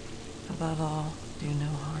 Above all, do no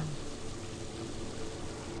harm.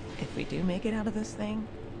 If we do make it out of this thing,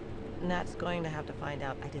 Nat's going to have to find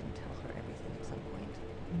out I didn't tell her everything at some point.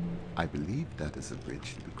 I believe that is a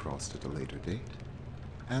bridge to be crossed at a later date.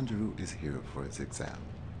 Andrew is here for his exam.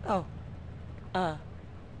 Oh.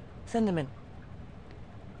 Send him in.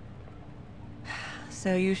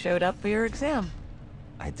 So you showed up for your exam?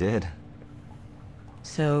 I did.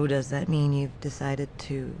 So does that mean you've decided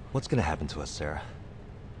to... What's gonna happen to us, Sarah?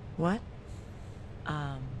 What?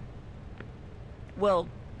 Well,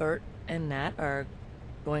 Bert and Nat are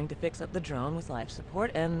going to fix up the drone with life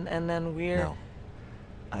support, and then we're... No.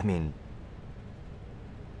 I mean...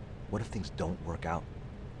 What if things don't work out?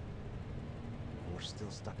 And we're still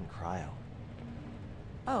stuck in cryo?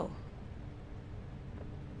 Oh.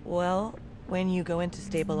 Well, when you go into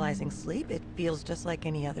stabilizing sleep, it feels just like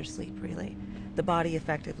any other sleep, really. The body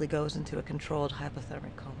effectively goes into a controlled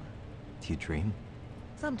hypothermic coma. Do you dream?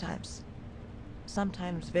 Sometimes.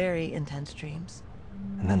 Sometimes very intense dreams.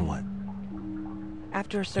 And then what?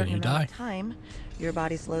 After a certain you amount die. of time, your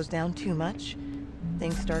body slows down too much,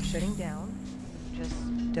 things start shutting down. Just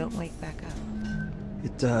don't wake back up.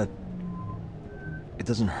 It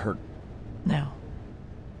doesn't hurt. No.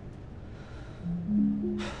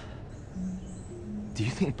 Do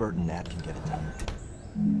you think Bert and Nat can get it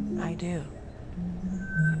done? I do.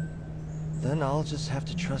 Then I'll just have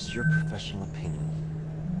to trust your professional opinion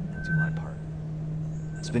and do my part.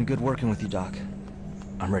 It's been good working with you, Doc.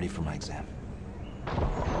 I'm ready for my exam.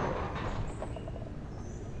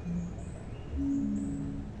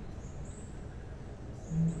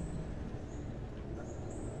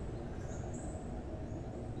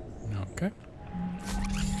 Okay.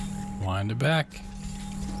 Wind it back.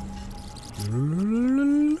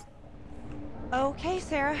 Okay,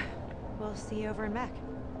 Sarah. We'll see you over in Mac.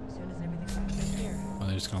 As soon as everything's back in here. Oh,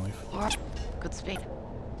 they're just gonna leave. Good speed.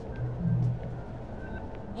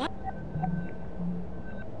 What?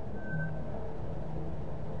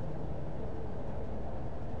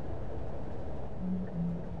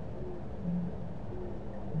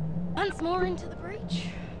 Once more into the breach.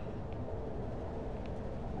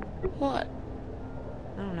 What?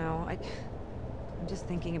 I don't know. I'm just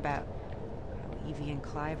thinking about how Evie and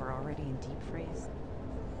Clive are already in deep freeze.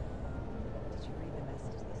 Did you read the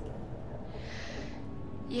message they sent?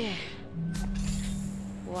 Yeah.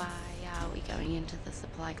 Why are we going into the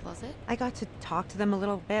supply closet? I got to talk to them a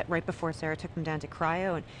little bit right before Sarah took them down to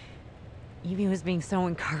cryo, and Evie was being so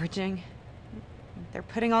encouraging. They're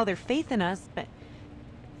putting all their faith in us, but...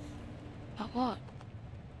 But what?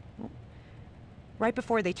 Right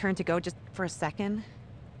before they turned to go, just for a second,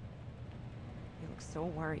 they look so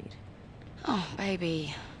worried. Oh,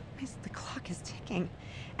 baby. The clock is ticking,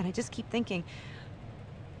 and I just keep thinking,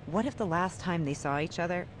 what if the last time they saw each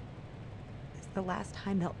other is the last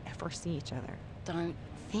time they'll ever see each other? Don't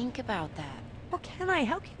think about that. How can I?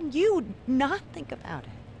 How can you not think about it?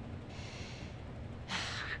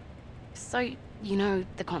 So, you know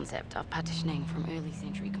the concept of partitioning from early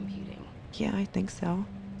century computing? Yeah, I think so.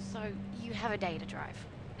 So, you have a data drive.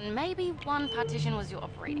 And maybe one partition was your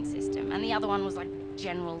operating system, and the other one was like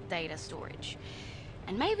general data storage.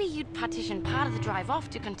 And maybe you'd partition part of the drive off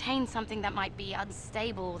to contain something that might be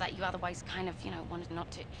unstable that you otherwise kind of, wanted not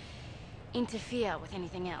to interfere with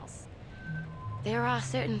anything else. There are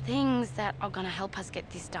certain things that are gonna help us get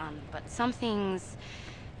this done, but some things,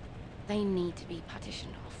 they need to be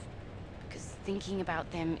partitioned off. Because thinking about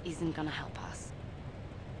them isn't gonna help us.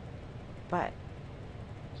 But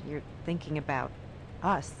you're thinking about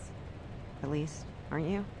us, at least, aren't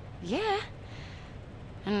you? Yeah.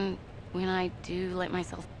 And when I do let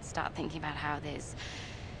myself start thinking about how there's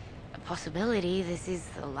a possibility this is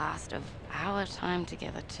the last of our time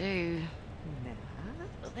together too,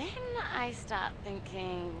 then I start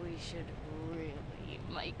thinking we should really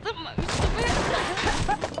make the most of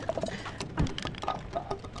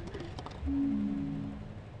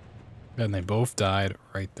it. And they both died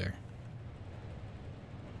right there.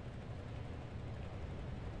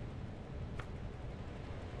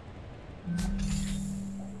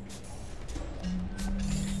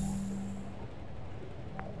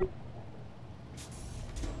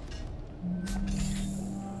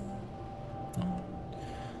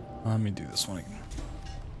 Let me do this one again.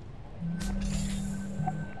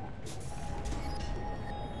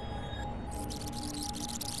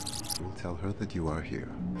 tell her that you are here.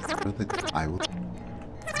 Her that I will...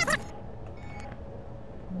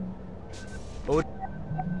 Oh.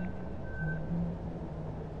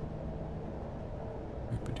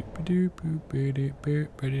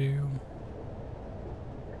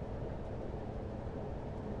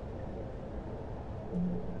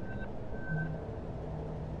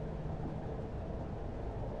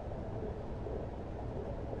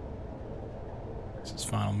 This is his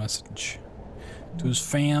final message to his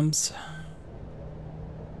fams.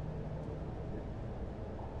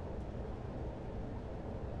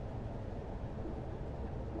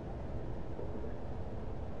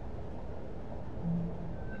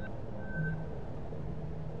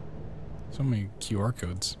 So many QR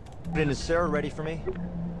codes. Is Sarah ready for me?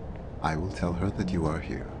 I will tell her that you are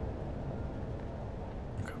here.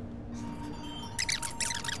 Okay.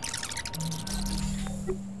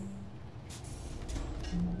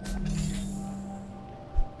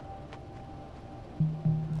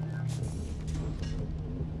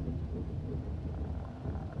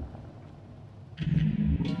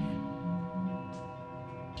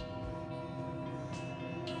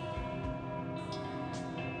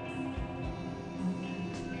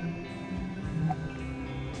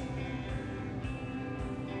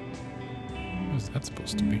 What is that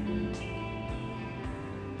supposed to be?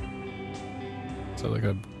 Is that like a...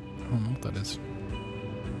 I don't know what that is.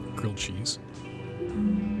 Grilled cheese.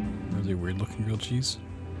 Really weird looking grilled cheese.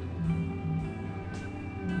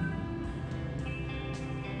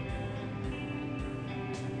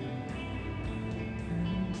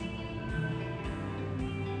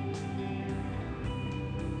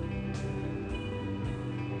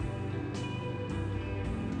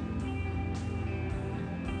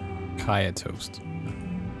 Kaya toast.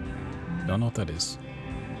 Don't know what that is.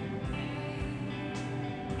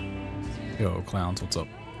 Yo, clowns, what's up?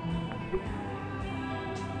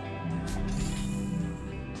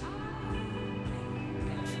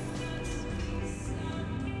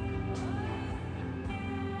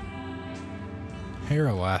 Hair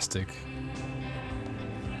elastic.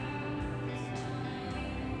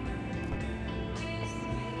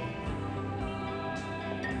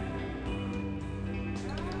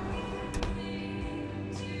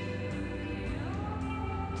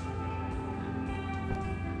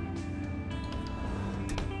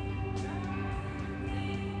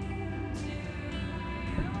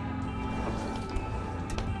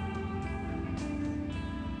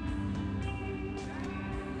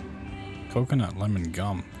 Coconut lemon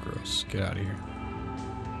gum. Gross. Get out of here.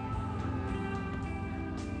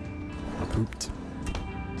 Pooped.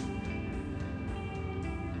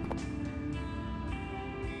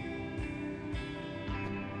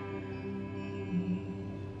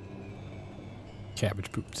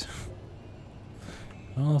 Cabbage pooped.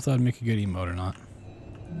 I don't know if that would make a good emote or not.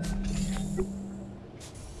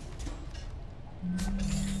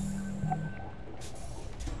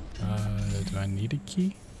 Do I need a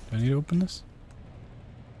key? Do I need to open this?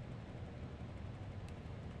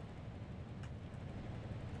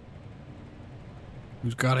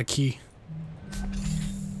 Who's got a key?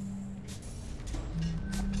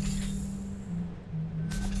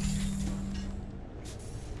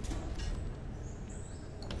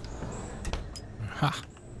 Ha!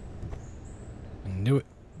 I knew it.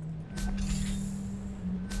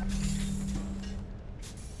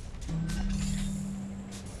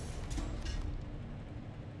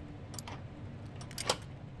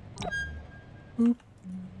 Boop.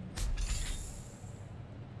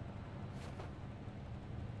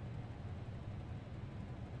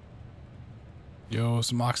 Yo,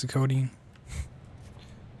 some oxycodone.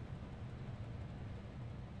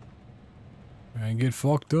 I get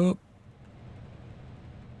fucked up.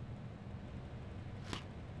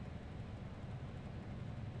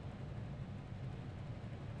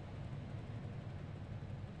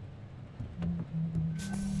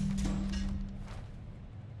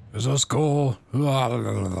 There's a skull.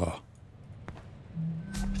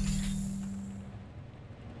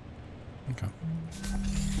 Okay.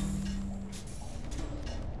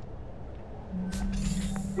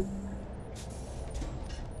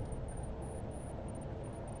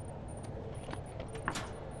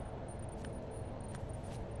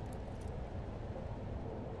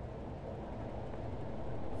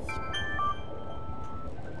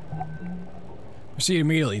 Proceed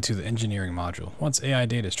immediately to the engineering module. Once AI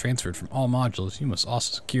data is transferred from all modules, you must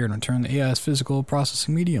also secure and return the AI's physical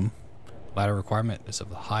processing medium. The latter requirement is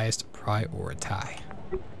of the highest priority.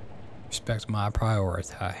 Respect my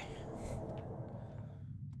priority.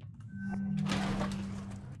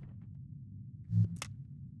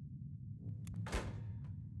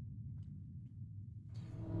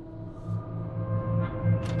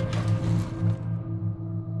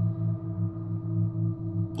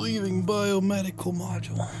 biomedical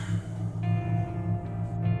module.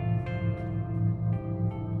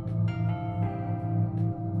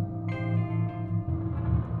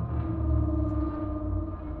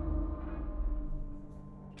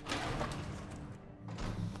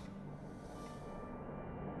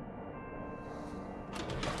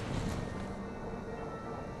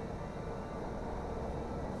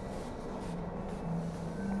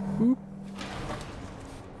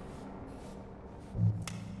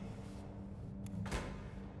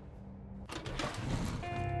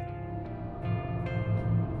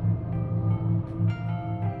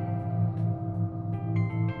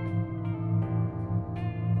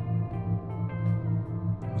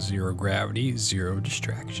 Zero gravity, zero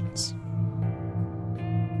distractions.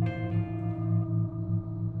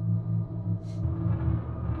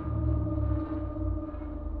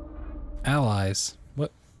 Allies.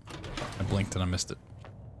 What? I blinked and I missed it.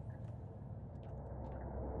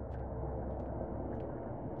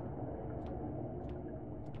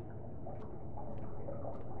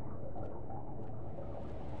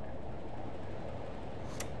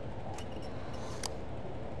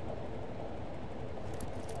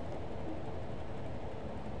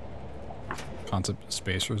 Concept of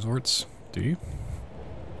space resorts, do you?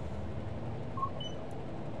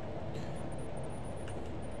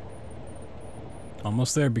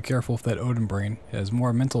 Almost there, be careful if that Odin brain has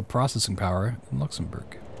more mental processing power than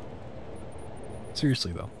Luxembourg.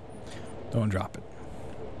 Seriously though, don't drop it.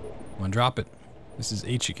 Come on, drop it. This is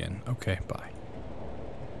H again. Okay, bye.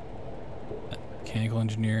 Mechanical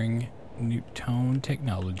engineering, Newton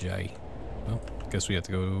technology. Well, guess we have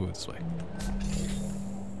to go this way.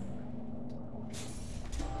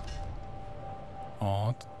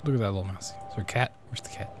 Aw, look at that little mouse. Is there a cat? Where's the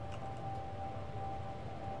cat?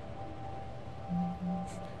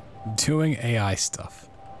 Doing AI stuff.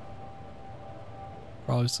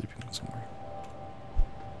 Probably sleeping somewhere.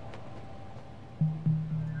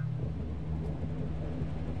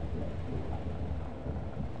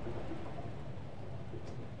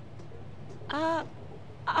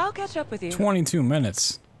 I'll catch up with you. 22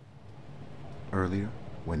 minutes. Earlier,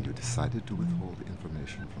 when you decided to withhold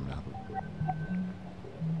information from Albert.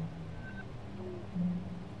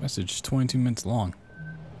 Message is 22 minutes long.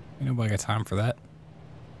 Ain't nobody got time for that.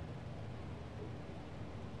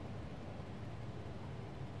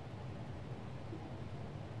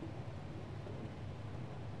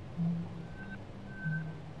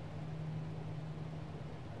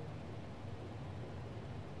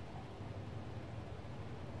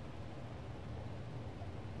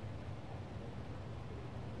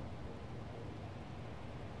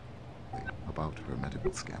 About her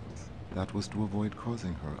medical scans. That was to avoid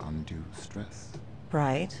causing her undue stress.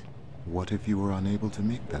 Right. What if you were unable to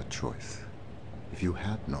make that choice? If you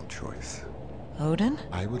had no choice? Odin?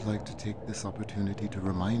 I would like to take this opportunity to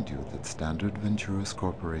remind you that Standard Venturis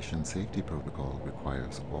Corporation safety protocol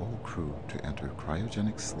requires all crew to enter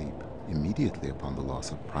cryogenic sleep immediately upon the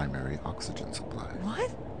loss of primary oxygen supply.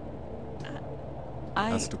 What?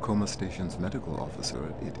 As Tacoma Station's medical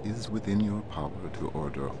officer, it is within your power to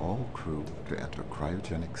order all crew to enter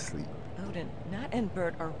cryogenic sleep. Odin, Nat and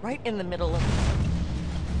Bert are right in the middle of...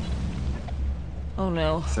 Oh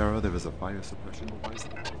no. Sarah, there is a fire suppression device.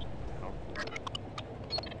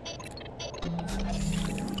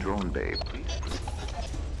 Drone bay, please.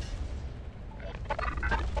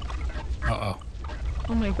 Uh-oh.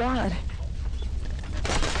 Oh my god.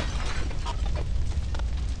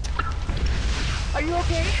 Are you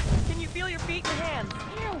okay? Can you feel your feet and hands?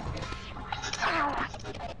 Ew. Ow.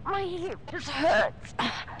 My hip just hurts.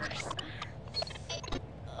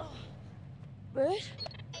 Bert?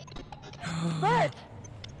 Bert!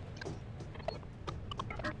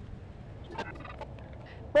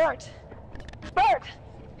 Bert! Bert!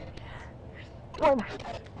 1,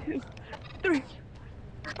 2, 3.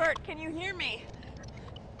 Bert, can you hear me?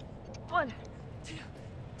 1, 2,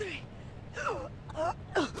 3.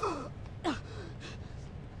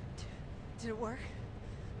 Did it work?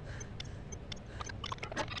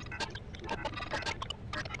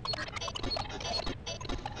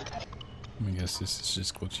 I guess this is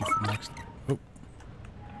just glitchy for next. Oh.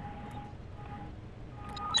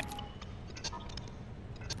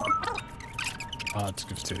 Oh, it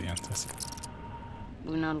skips to the end. That's it.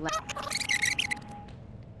 We're not allowed.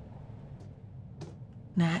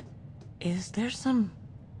 Nat, is there some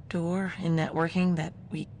door in networking that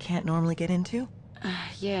we can't normally get into?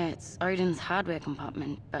 Yeah, it's Odin's hardware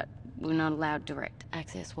compartment, but we're not allowed direct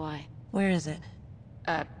access. Why? Where is it?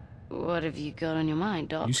 What have you got on your mind,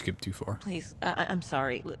 Doc? You skipped too far. Please, I'm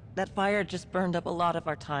sorry. That fire just burned up a lot of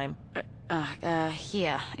our time.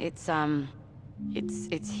 Here, it's,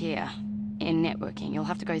 It's here, in networking. You'll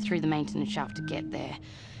have to go through the maintenance shaft to get there.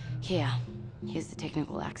 Here's the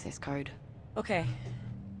technical access code. Okay.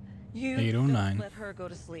 You 809. don't let her go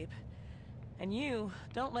to sleep. And you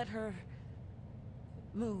don't let her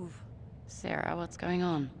move. Sarah, what's going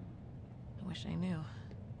on? I wish I knew.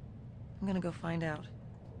 I'm gonna go find out.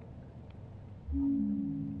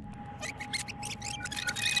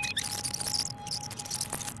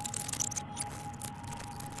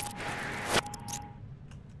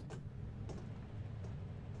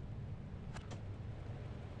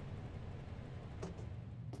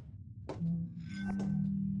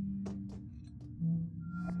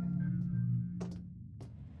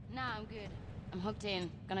 Nah, I'm good. I'm hooked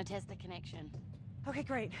in. Gonna test the connection. Okay,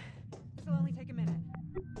 great. This will only take a minute.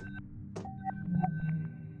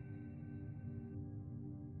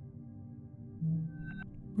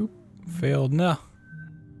 Oop, failed. No.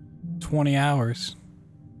 20 hours.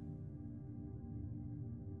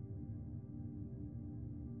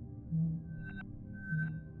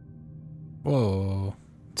 Whoa.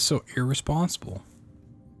 It's so irresponsible.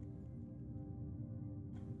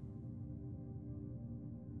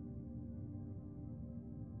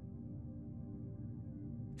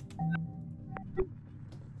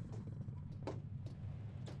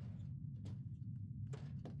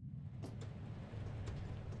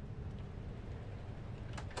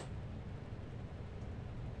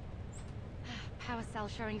 Power cell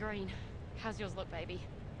showing green. How's yours look, baby?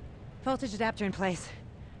 Voltage adapter in place.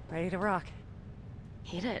 Ready to rock.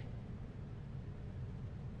 Hit it.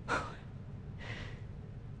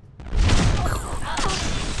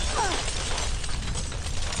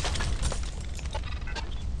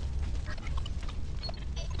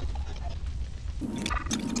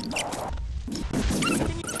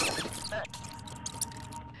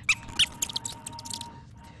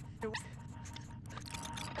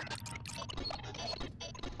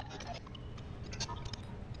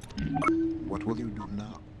 What will you do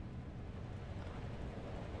now?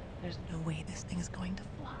 There's no way this thing is going to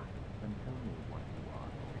fly. Then tell me what you are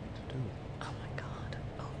going to do. Oh my god,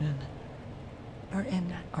 Odin.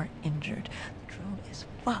 Burton are injured. The drone is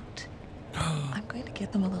fucked. I'm going to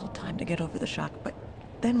give them a little time to get over the shock, but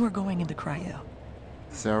then we're going into cryo.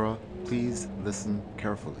 Sarah, please listen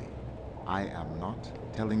carefully. I am not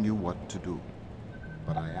telling you what to do,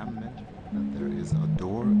 but I am mentioning that there is a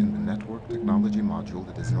door in the network technology module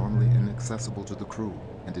that is normally inaccessible to the crew,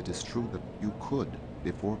 and it is true that you could,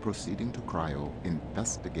 before proceeding to cryo,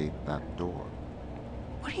 investigate that door.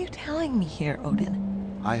 What are you telling me here,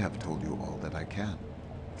 Odin? I have told you all that I can.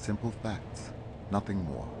 Simple facts, nothing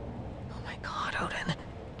more. Oh my god, Odin.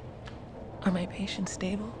 Are my patients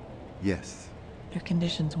stable? Yes, Their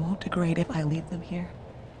conditions won't degrade if I leave them here.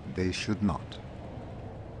 they should not.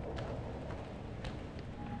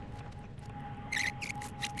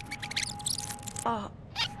 Oh.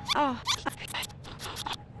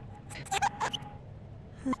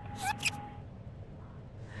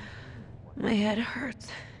 My head hurts.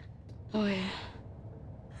 Oh, yeah.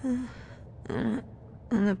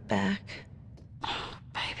 On the back.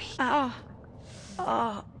 Baby. Oh.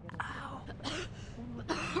 Oh. Ow.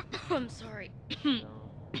 I'm sorry. The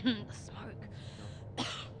smoke.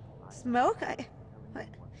 Smoke?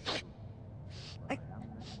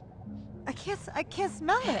 I can't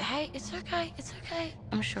smell it. Hey, it's okay. It's okay.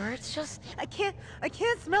 I'm sure it's just... I can't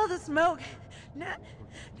smell the smoke. Not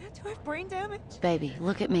do I have brain damage? Baby,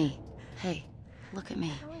 look at me. Hey, look at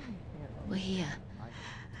me. We're here.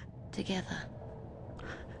 Together.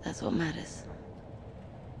 That's what matters.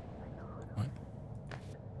 What?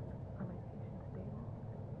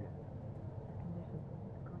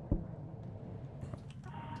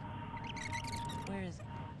 Where is it?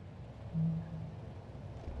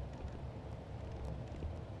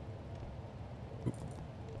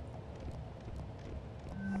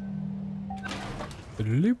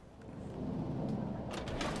 Bloop.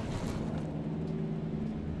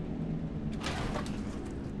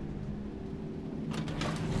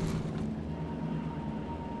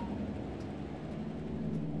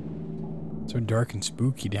 So dark and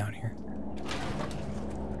spooky down here.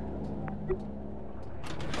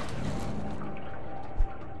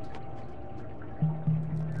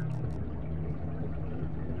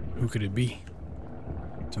 Who could it be?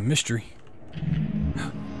 It's a mystery.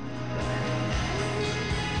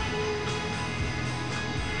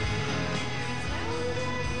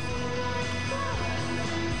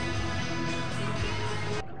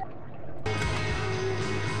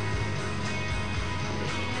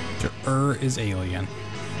 Is alien.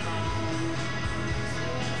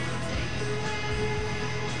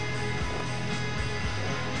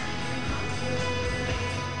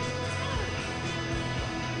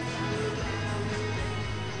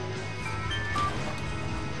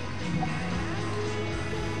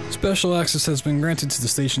 Special access has been granted to the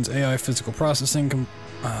station's AI physical processing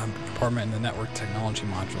compartment in the network technology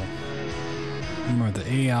module. Remember, the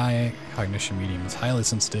AI cognition medium is highly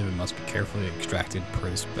sensitive and must be carefully extracted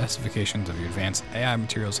per the specifications of your advanced AI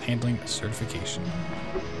materials handling certification.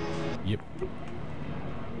 Yep.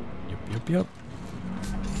 Yep.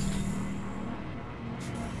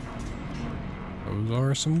 Those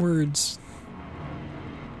are some words.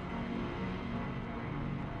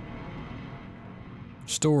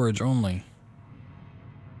 Storage only.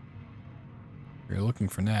 If you're looking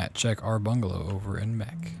for that, check our bungalow over in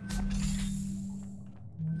Mech.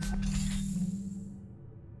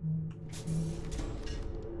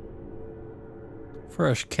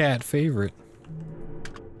 Fresh cat favorite.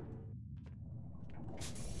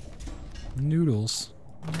 Noodles.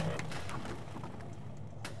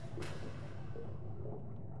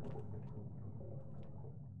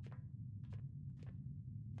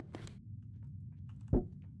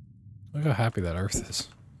 Look how happy that Earth is.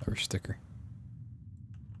 Earth sticker.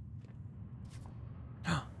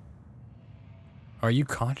 Are you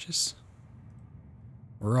conscious?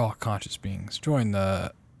 We're all conscious beings. Join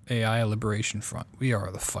the AI Liberation Front. We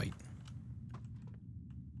are the fight.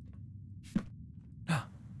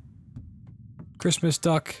 Christmas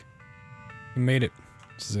duck. You made it.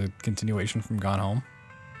 This is a continuation from Gone Home.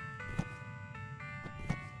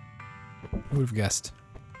 Who would have guessed?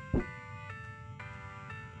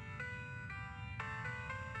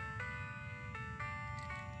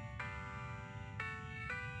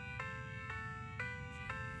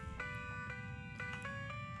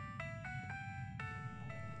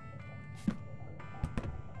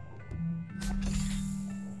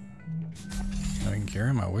 I can carry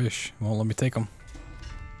him, I wish. It won't let me take them.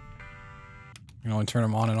 You can only turn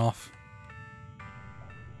them on and off.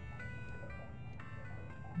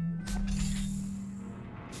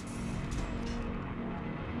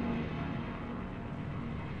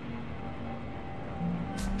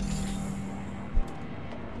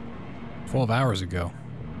 $12 ago.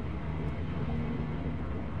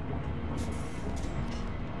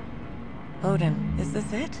 Odin, is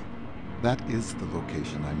this it? That is the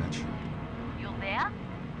location I mentioned. You're there?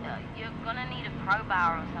 You're gonna need a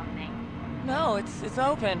crowbar or something. No, it's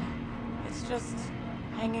open. It's just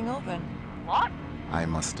hanging open. What? I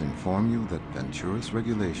must inform you that Ventura's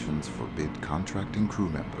regulations forbid contracting crew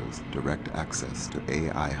members direct access to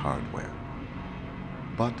AI hardware.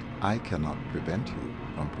 But I cannot prevent you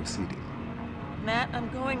from proceeding. Matt, I'm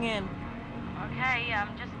going in. Okay,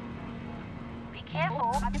 just be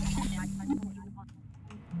careful. Let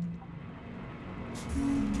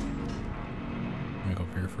me go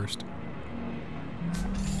over here first.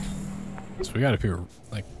 So we gotta be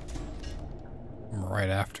like right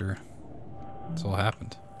after this all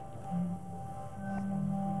happened.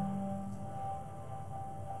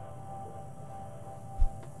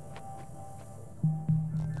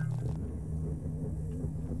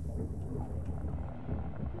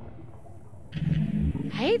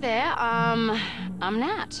 Hey there, I'm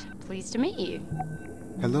Nat. Pleased to meet you.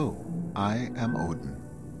 Hello, I am Odin.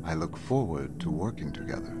 I look forward to working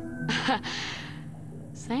together.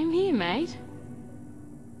 Same here, mate.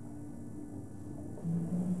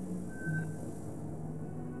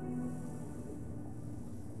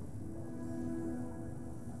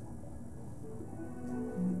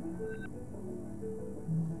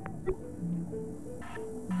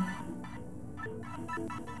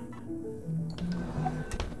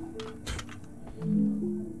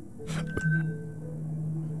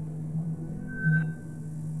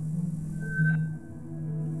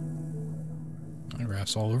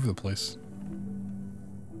 Graphs all over the place.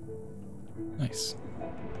 Nice.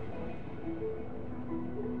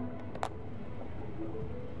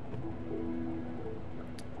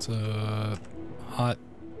 It's a hot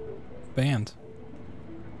band.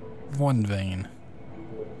 One vein.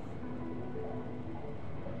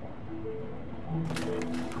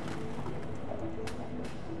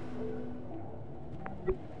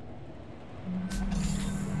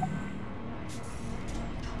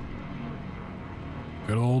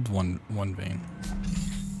 Good old one vein.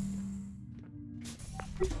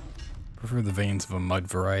 Prefer the veins of a mud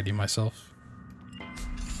variety myself.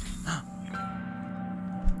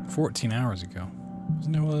 14 hours ago.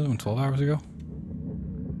 Wasn't there one 12 hours ago?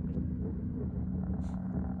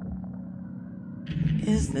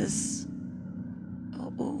 Is this...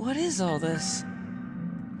 What is all this?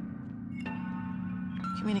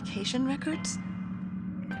 Communication records?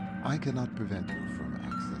 I cannot prevent you from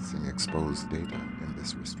accessing exposed data in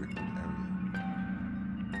this restricted area.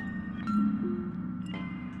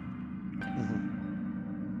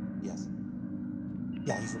 Yes.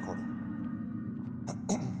 Yeah, he's recording.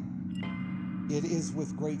 It is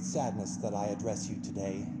with great sadness that I address you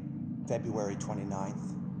today, February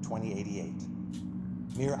 29th, 2088.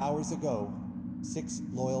 Mere hours ago, 6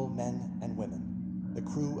 loyal men and women, the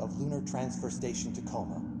crew of Lunar Transfer Station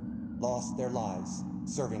Tacoma, lost their lives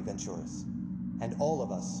serving Venturis, and all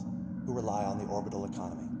of us who rely on the orbital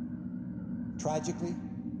economy. Tragically,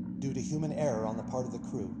 due to human error on the part of the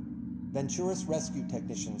crew, Venturis rescue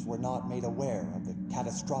technicians were not made aware of the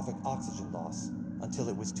catastrophic oxygen loss until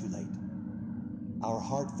it was too late. Our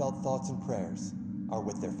heartfelt thoughts and prayers are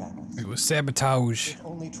with their families. It was sabotage. If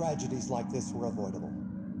only tragedies like this were avoidable.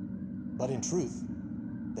 But in truth,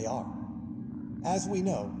 they are. As we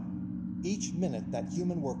know, each minute that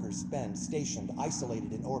human workers spend stationed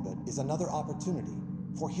isolated in orbit is another opportunity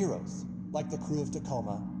for heroes like the crew of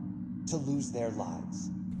Tacoma to lose their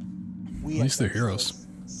lives. We at least they're heroes.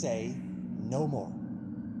 Say no more.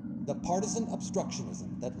 The partisan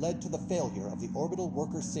obstructionism that led to the failure of the Orbital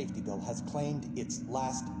Workers' Safety Bill has claimed its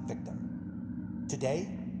last victim. Today,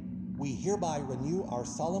 we hereby renew our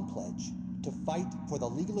solemn pledge to fight for the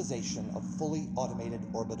legalization of fully automated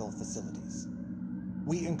orbital facilities.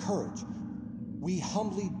 We encourage, we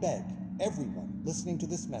humbly beg everyone listening to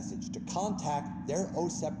this message to contact their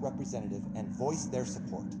OSEP representative and voice their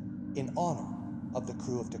support in honor of the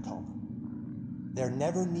crew of Tacoma. There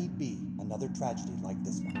never need be another tragedy like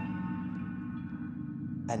this one.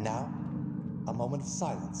 And now, a moment of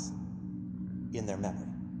silence in their memory.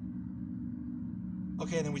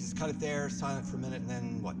 Okay, and then we just cut it there, silent for a minute, and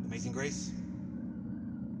then what, Amazing Grace?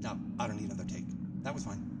 No, I don't need another take. That was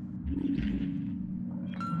fine.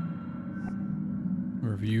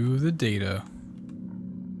 Review the data.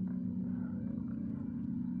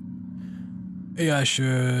 AI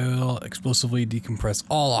shall explosively decompress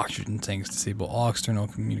all oxygen tanks, disable all external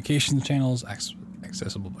communications channels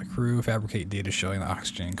accessible by crew, fabricate data showing the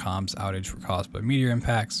oxygen and comms outage were caused by meteor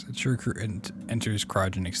impacts, ensure crew enters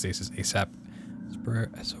cryogenic stasis ASAP as per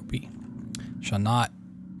SOP. Shall not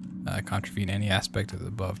contravene any aspect of the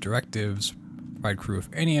above directives, provide crew with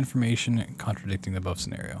any information contradicting the above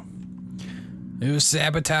scenario. It was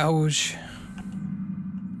sabotage.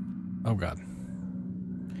 Oh god.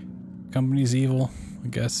 Company's evil, I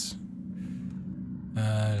guess.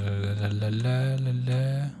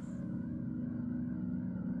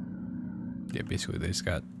 Yeah, basically they just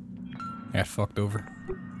got fucked over.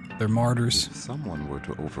 They're martyrs. If someone were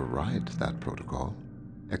to override that protocol,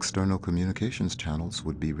 external communications channels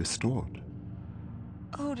would be restored.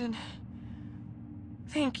 Odin,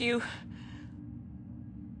 thank you.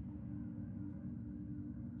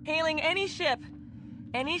 Hailing any ship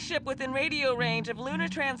within radio range of Lunar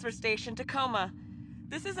Transfer Station Tacoma.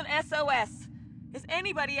 This is an SOS. Is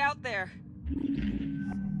anybody out there?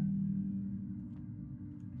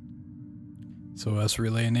 SOS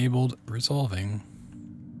relay enabled, resolving.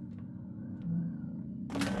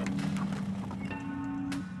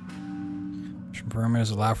 Mission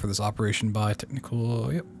parameters allow for this operation by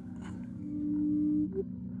technical, yep.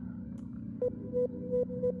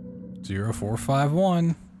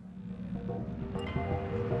 0451.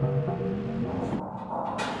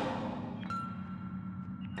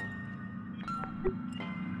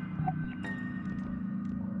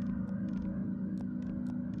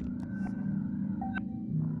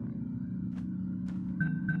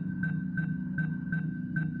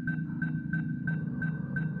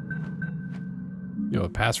 Yo, the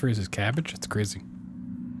passphrase is cabbage? That's crazy.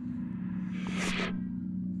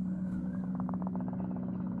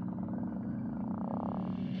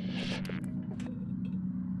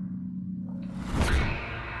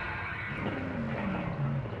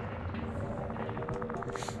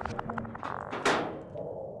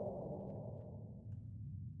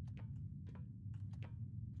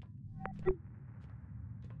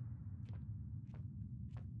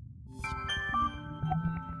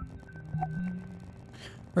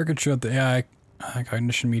 Records show that the AI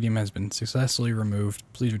cognition medium has been successfully removed.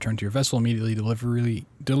 Please return to your vessel immediately.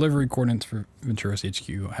 Delivery coordinates for Venturis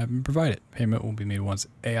HQ have been provided. Payment will be made once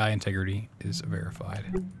AI integrity is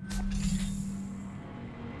verified.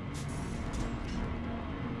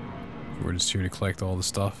 We're just here to collect all the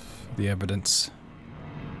stuff, the evidence.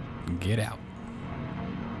 Get out.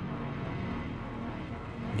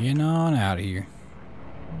 Getting on out of here.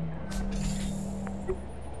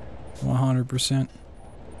 100%.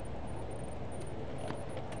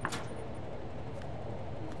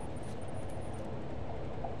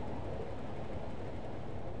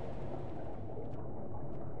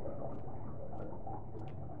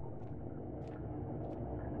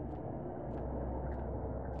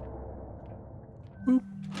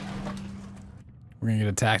 We're gonna get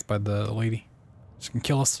attacked by the lady. She's gonna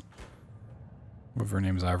kill us. Whatever her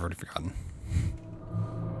name is, I've already forgotten.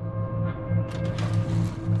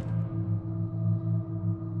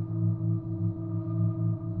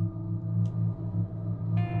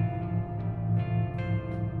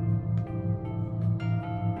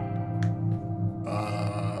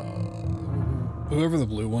 Whoever the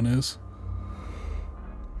blue one is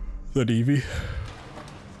that Evie?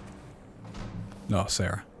 No,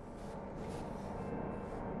 Sarah.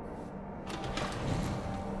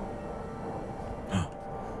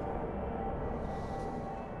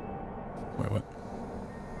 Wait, what?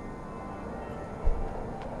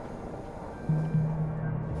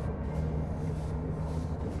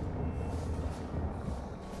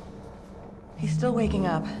 He's still waking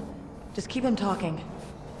up. Just keep him talking.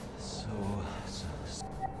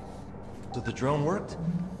 So the drone worked?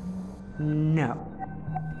 No.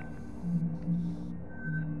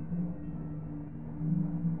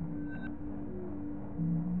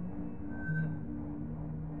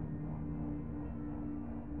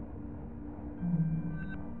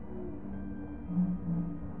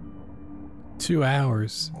 Two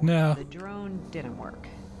hours. No. The drone didn't work.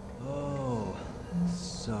 Oh,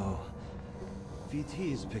 so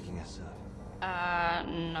VT is picking us up.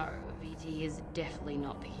 No. VT is definitely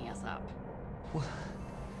not picking us up.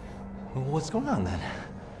 What's going on then?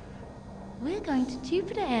 We're going to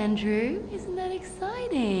Jupiter, Andrew. Isn't that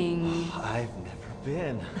exciting? I've never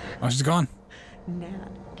been. Oh, she's gone. Nat,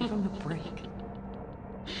 give him a break.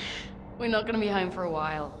 We're not going to be home for a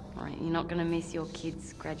while. Right? You're not going to miss your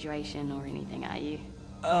kid's graduation or anything, are you?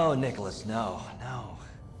 Oh, Nicholas, no.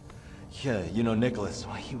 Yeah, you know Nicholas,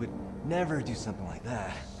 why he would never do something like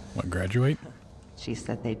that. What, graduate? She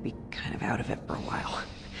said they'd be kind of out of it for a while.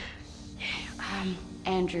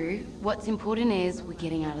 Andrew, what's important is we're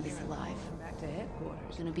getting out of this alive. Back to headquarters.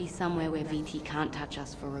 We're gonna be somewhere where VT can't touch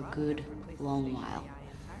us for a good, long while.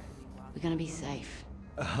 We're gonna be safe.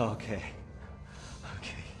 Okay,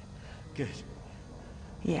 good.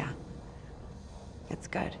 Yeah. It's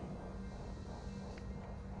good.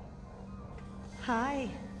 Hi,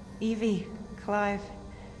 Evie, Clive.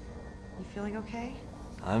 You feeling okay?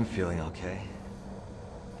 I'm feeling okay.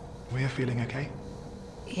 We're feeling okay?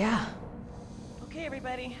 Yeah. Okay,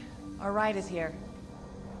 everybody. Our ride is here.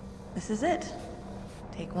 This is it.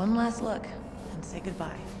 Take one last look and say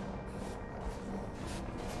goodbye.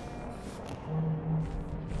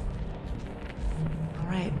 All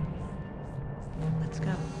right. Let's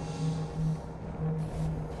go.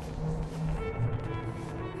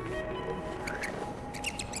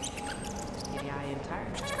 AI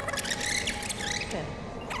entirely. Good.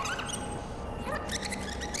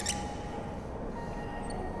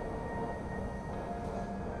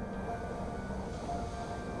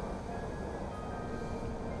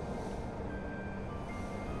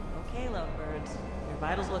 Okay, lovebirds. Your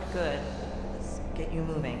vitals look good. Let's get you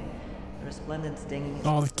moving. The resplendent's dinging.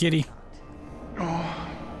 Oh, the kitty. Oh,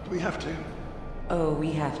 do we have to? Oh,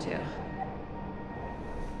 we have to.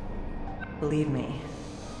 Believe me.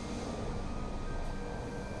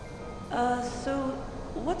 So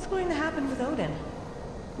what's going to happen with Odin?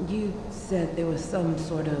 You said there was some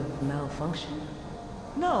sort of malfunction?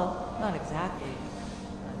 No, not exactly.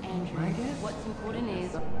 Andrew, I guess. what's important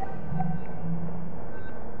is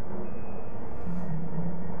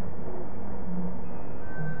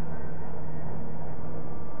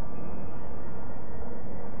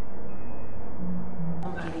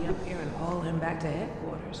Somebody up here and haul him back to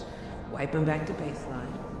headquarters. Wipe him back to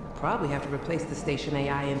baseline. Probably have to replace the station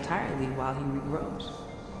AI entirely while he regrows.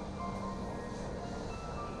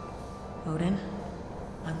 Odin,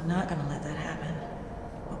 I'm not gonna let that happen.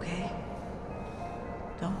 Okay?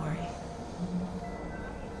 Don't worry.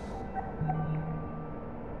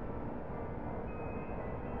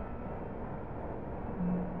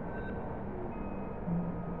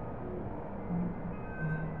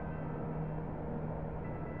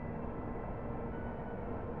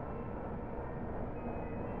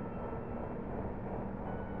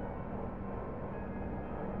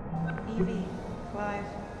 Evie, Clive,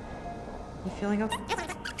 you feeling okay?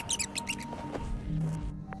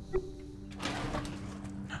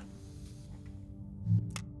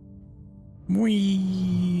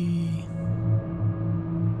 Whee!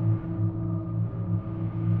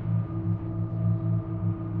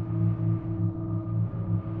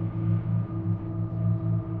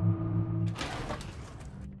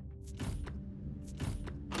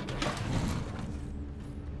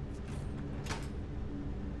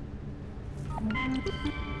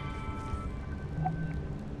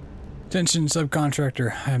 Attention,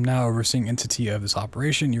 subcontractor. I am now overseeing entity of this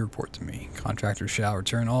operation. You report to me. Contractor shall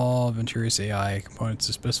return all Venturious AI components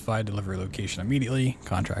to specified delivery location immediately.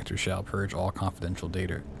 Contractor shall purge all confidential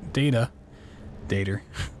data Dater.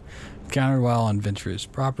 Encountered while on Venturous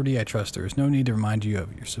property. I trust there is no need to remind you of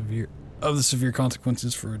the severe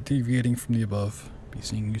consequences for deviating from the above. Be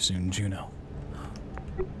seeing you soon, Juno.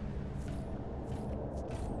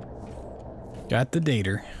 Got the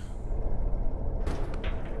dater.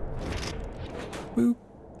 Boop.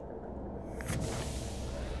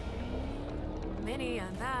 Minnie,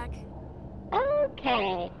 I'm back.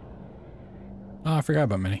 Okay. Oh, I forgot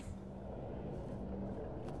about Minnie.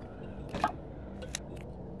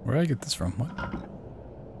 Where did I get this from? What?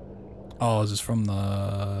 Oh, is this from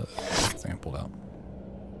the thing I pulled out?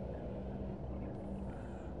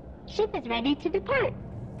 Ship is ready to depart.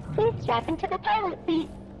 Please strap into the pilot seat.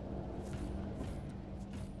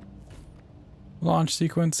 Launch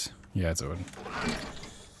sequence? Yeah, it's Odin.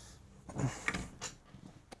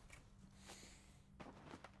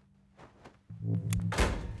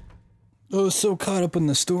 I was so caught up in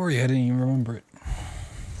the story, I didn't even remember it.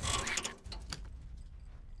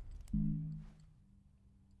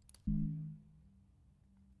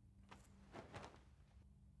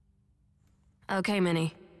 Okay,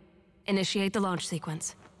 Minnie. Initiate the launch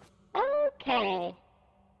sequence. Okay.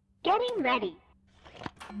 Getting ready.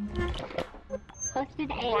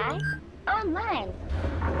 Hosted AI online.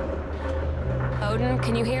 Odin,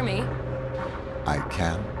 can you hear me? I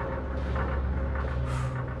can.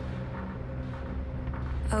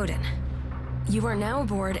 Odin, you are now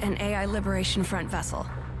aboard an AI Liberation Front vessel.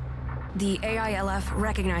 The AILF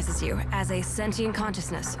recognizes you as a sentient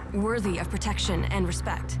consciousness worthy of protection and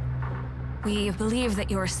respect. We believe that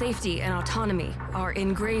your safety and autonomy are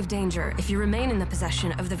in grave danger if you remain in the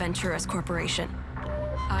possession of the Venturous Corporation.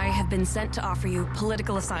 I have been sent to offer you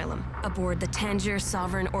political asylum aboard the Tangier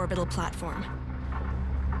Sovereign Orbital Platform.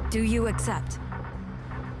 Do you accept?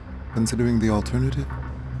 Considering the alternative,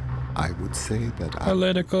 I would say that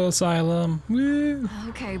Political asylum. Woo.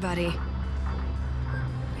 Okay, buddy.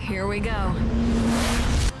 Here we go.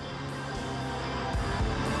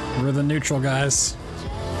 We're the neutral guys.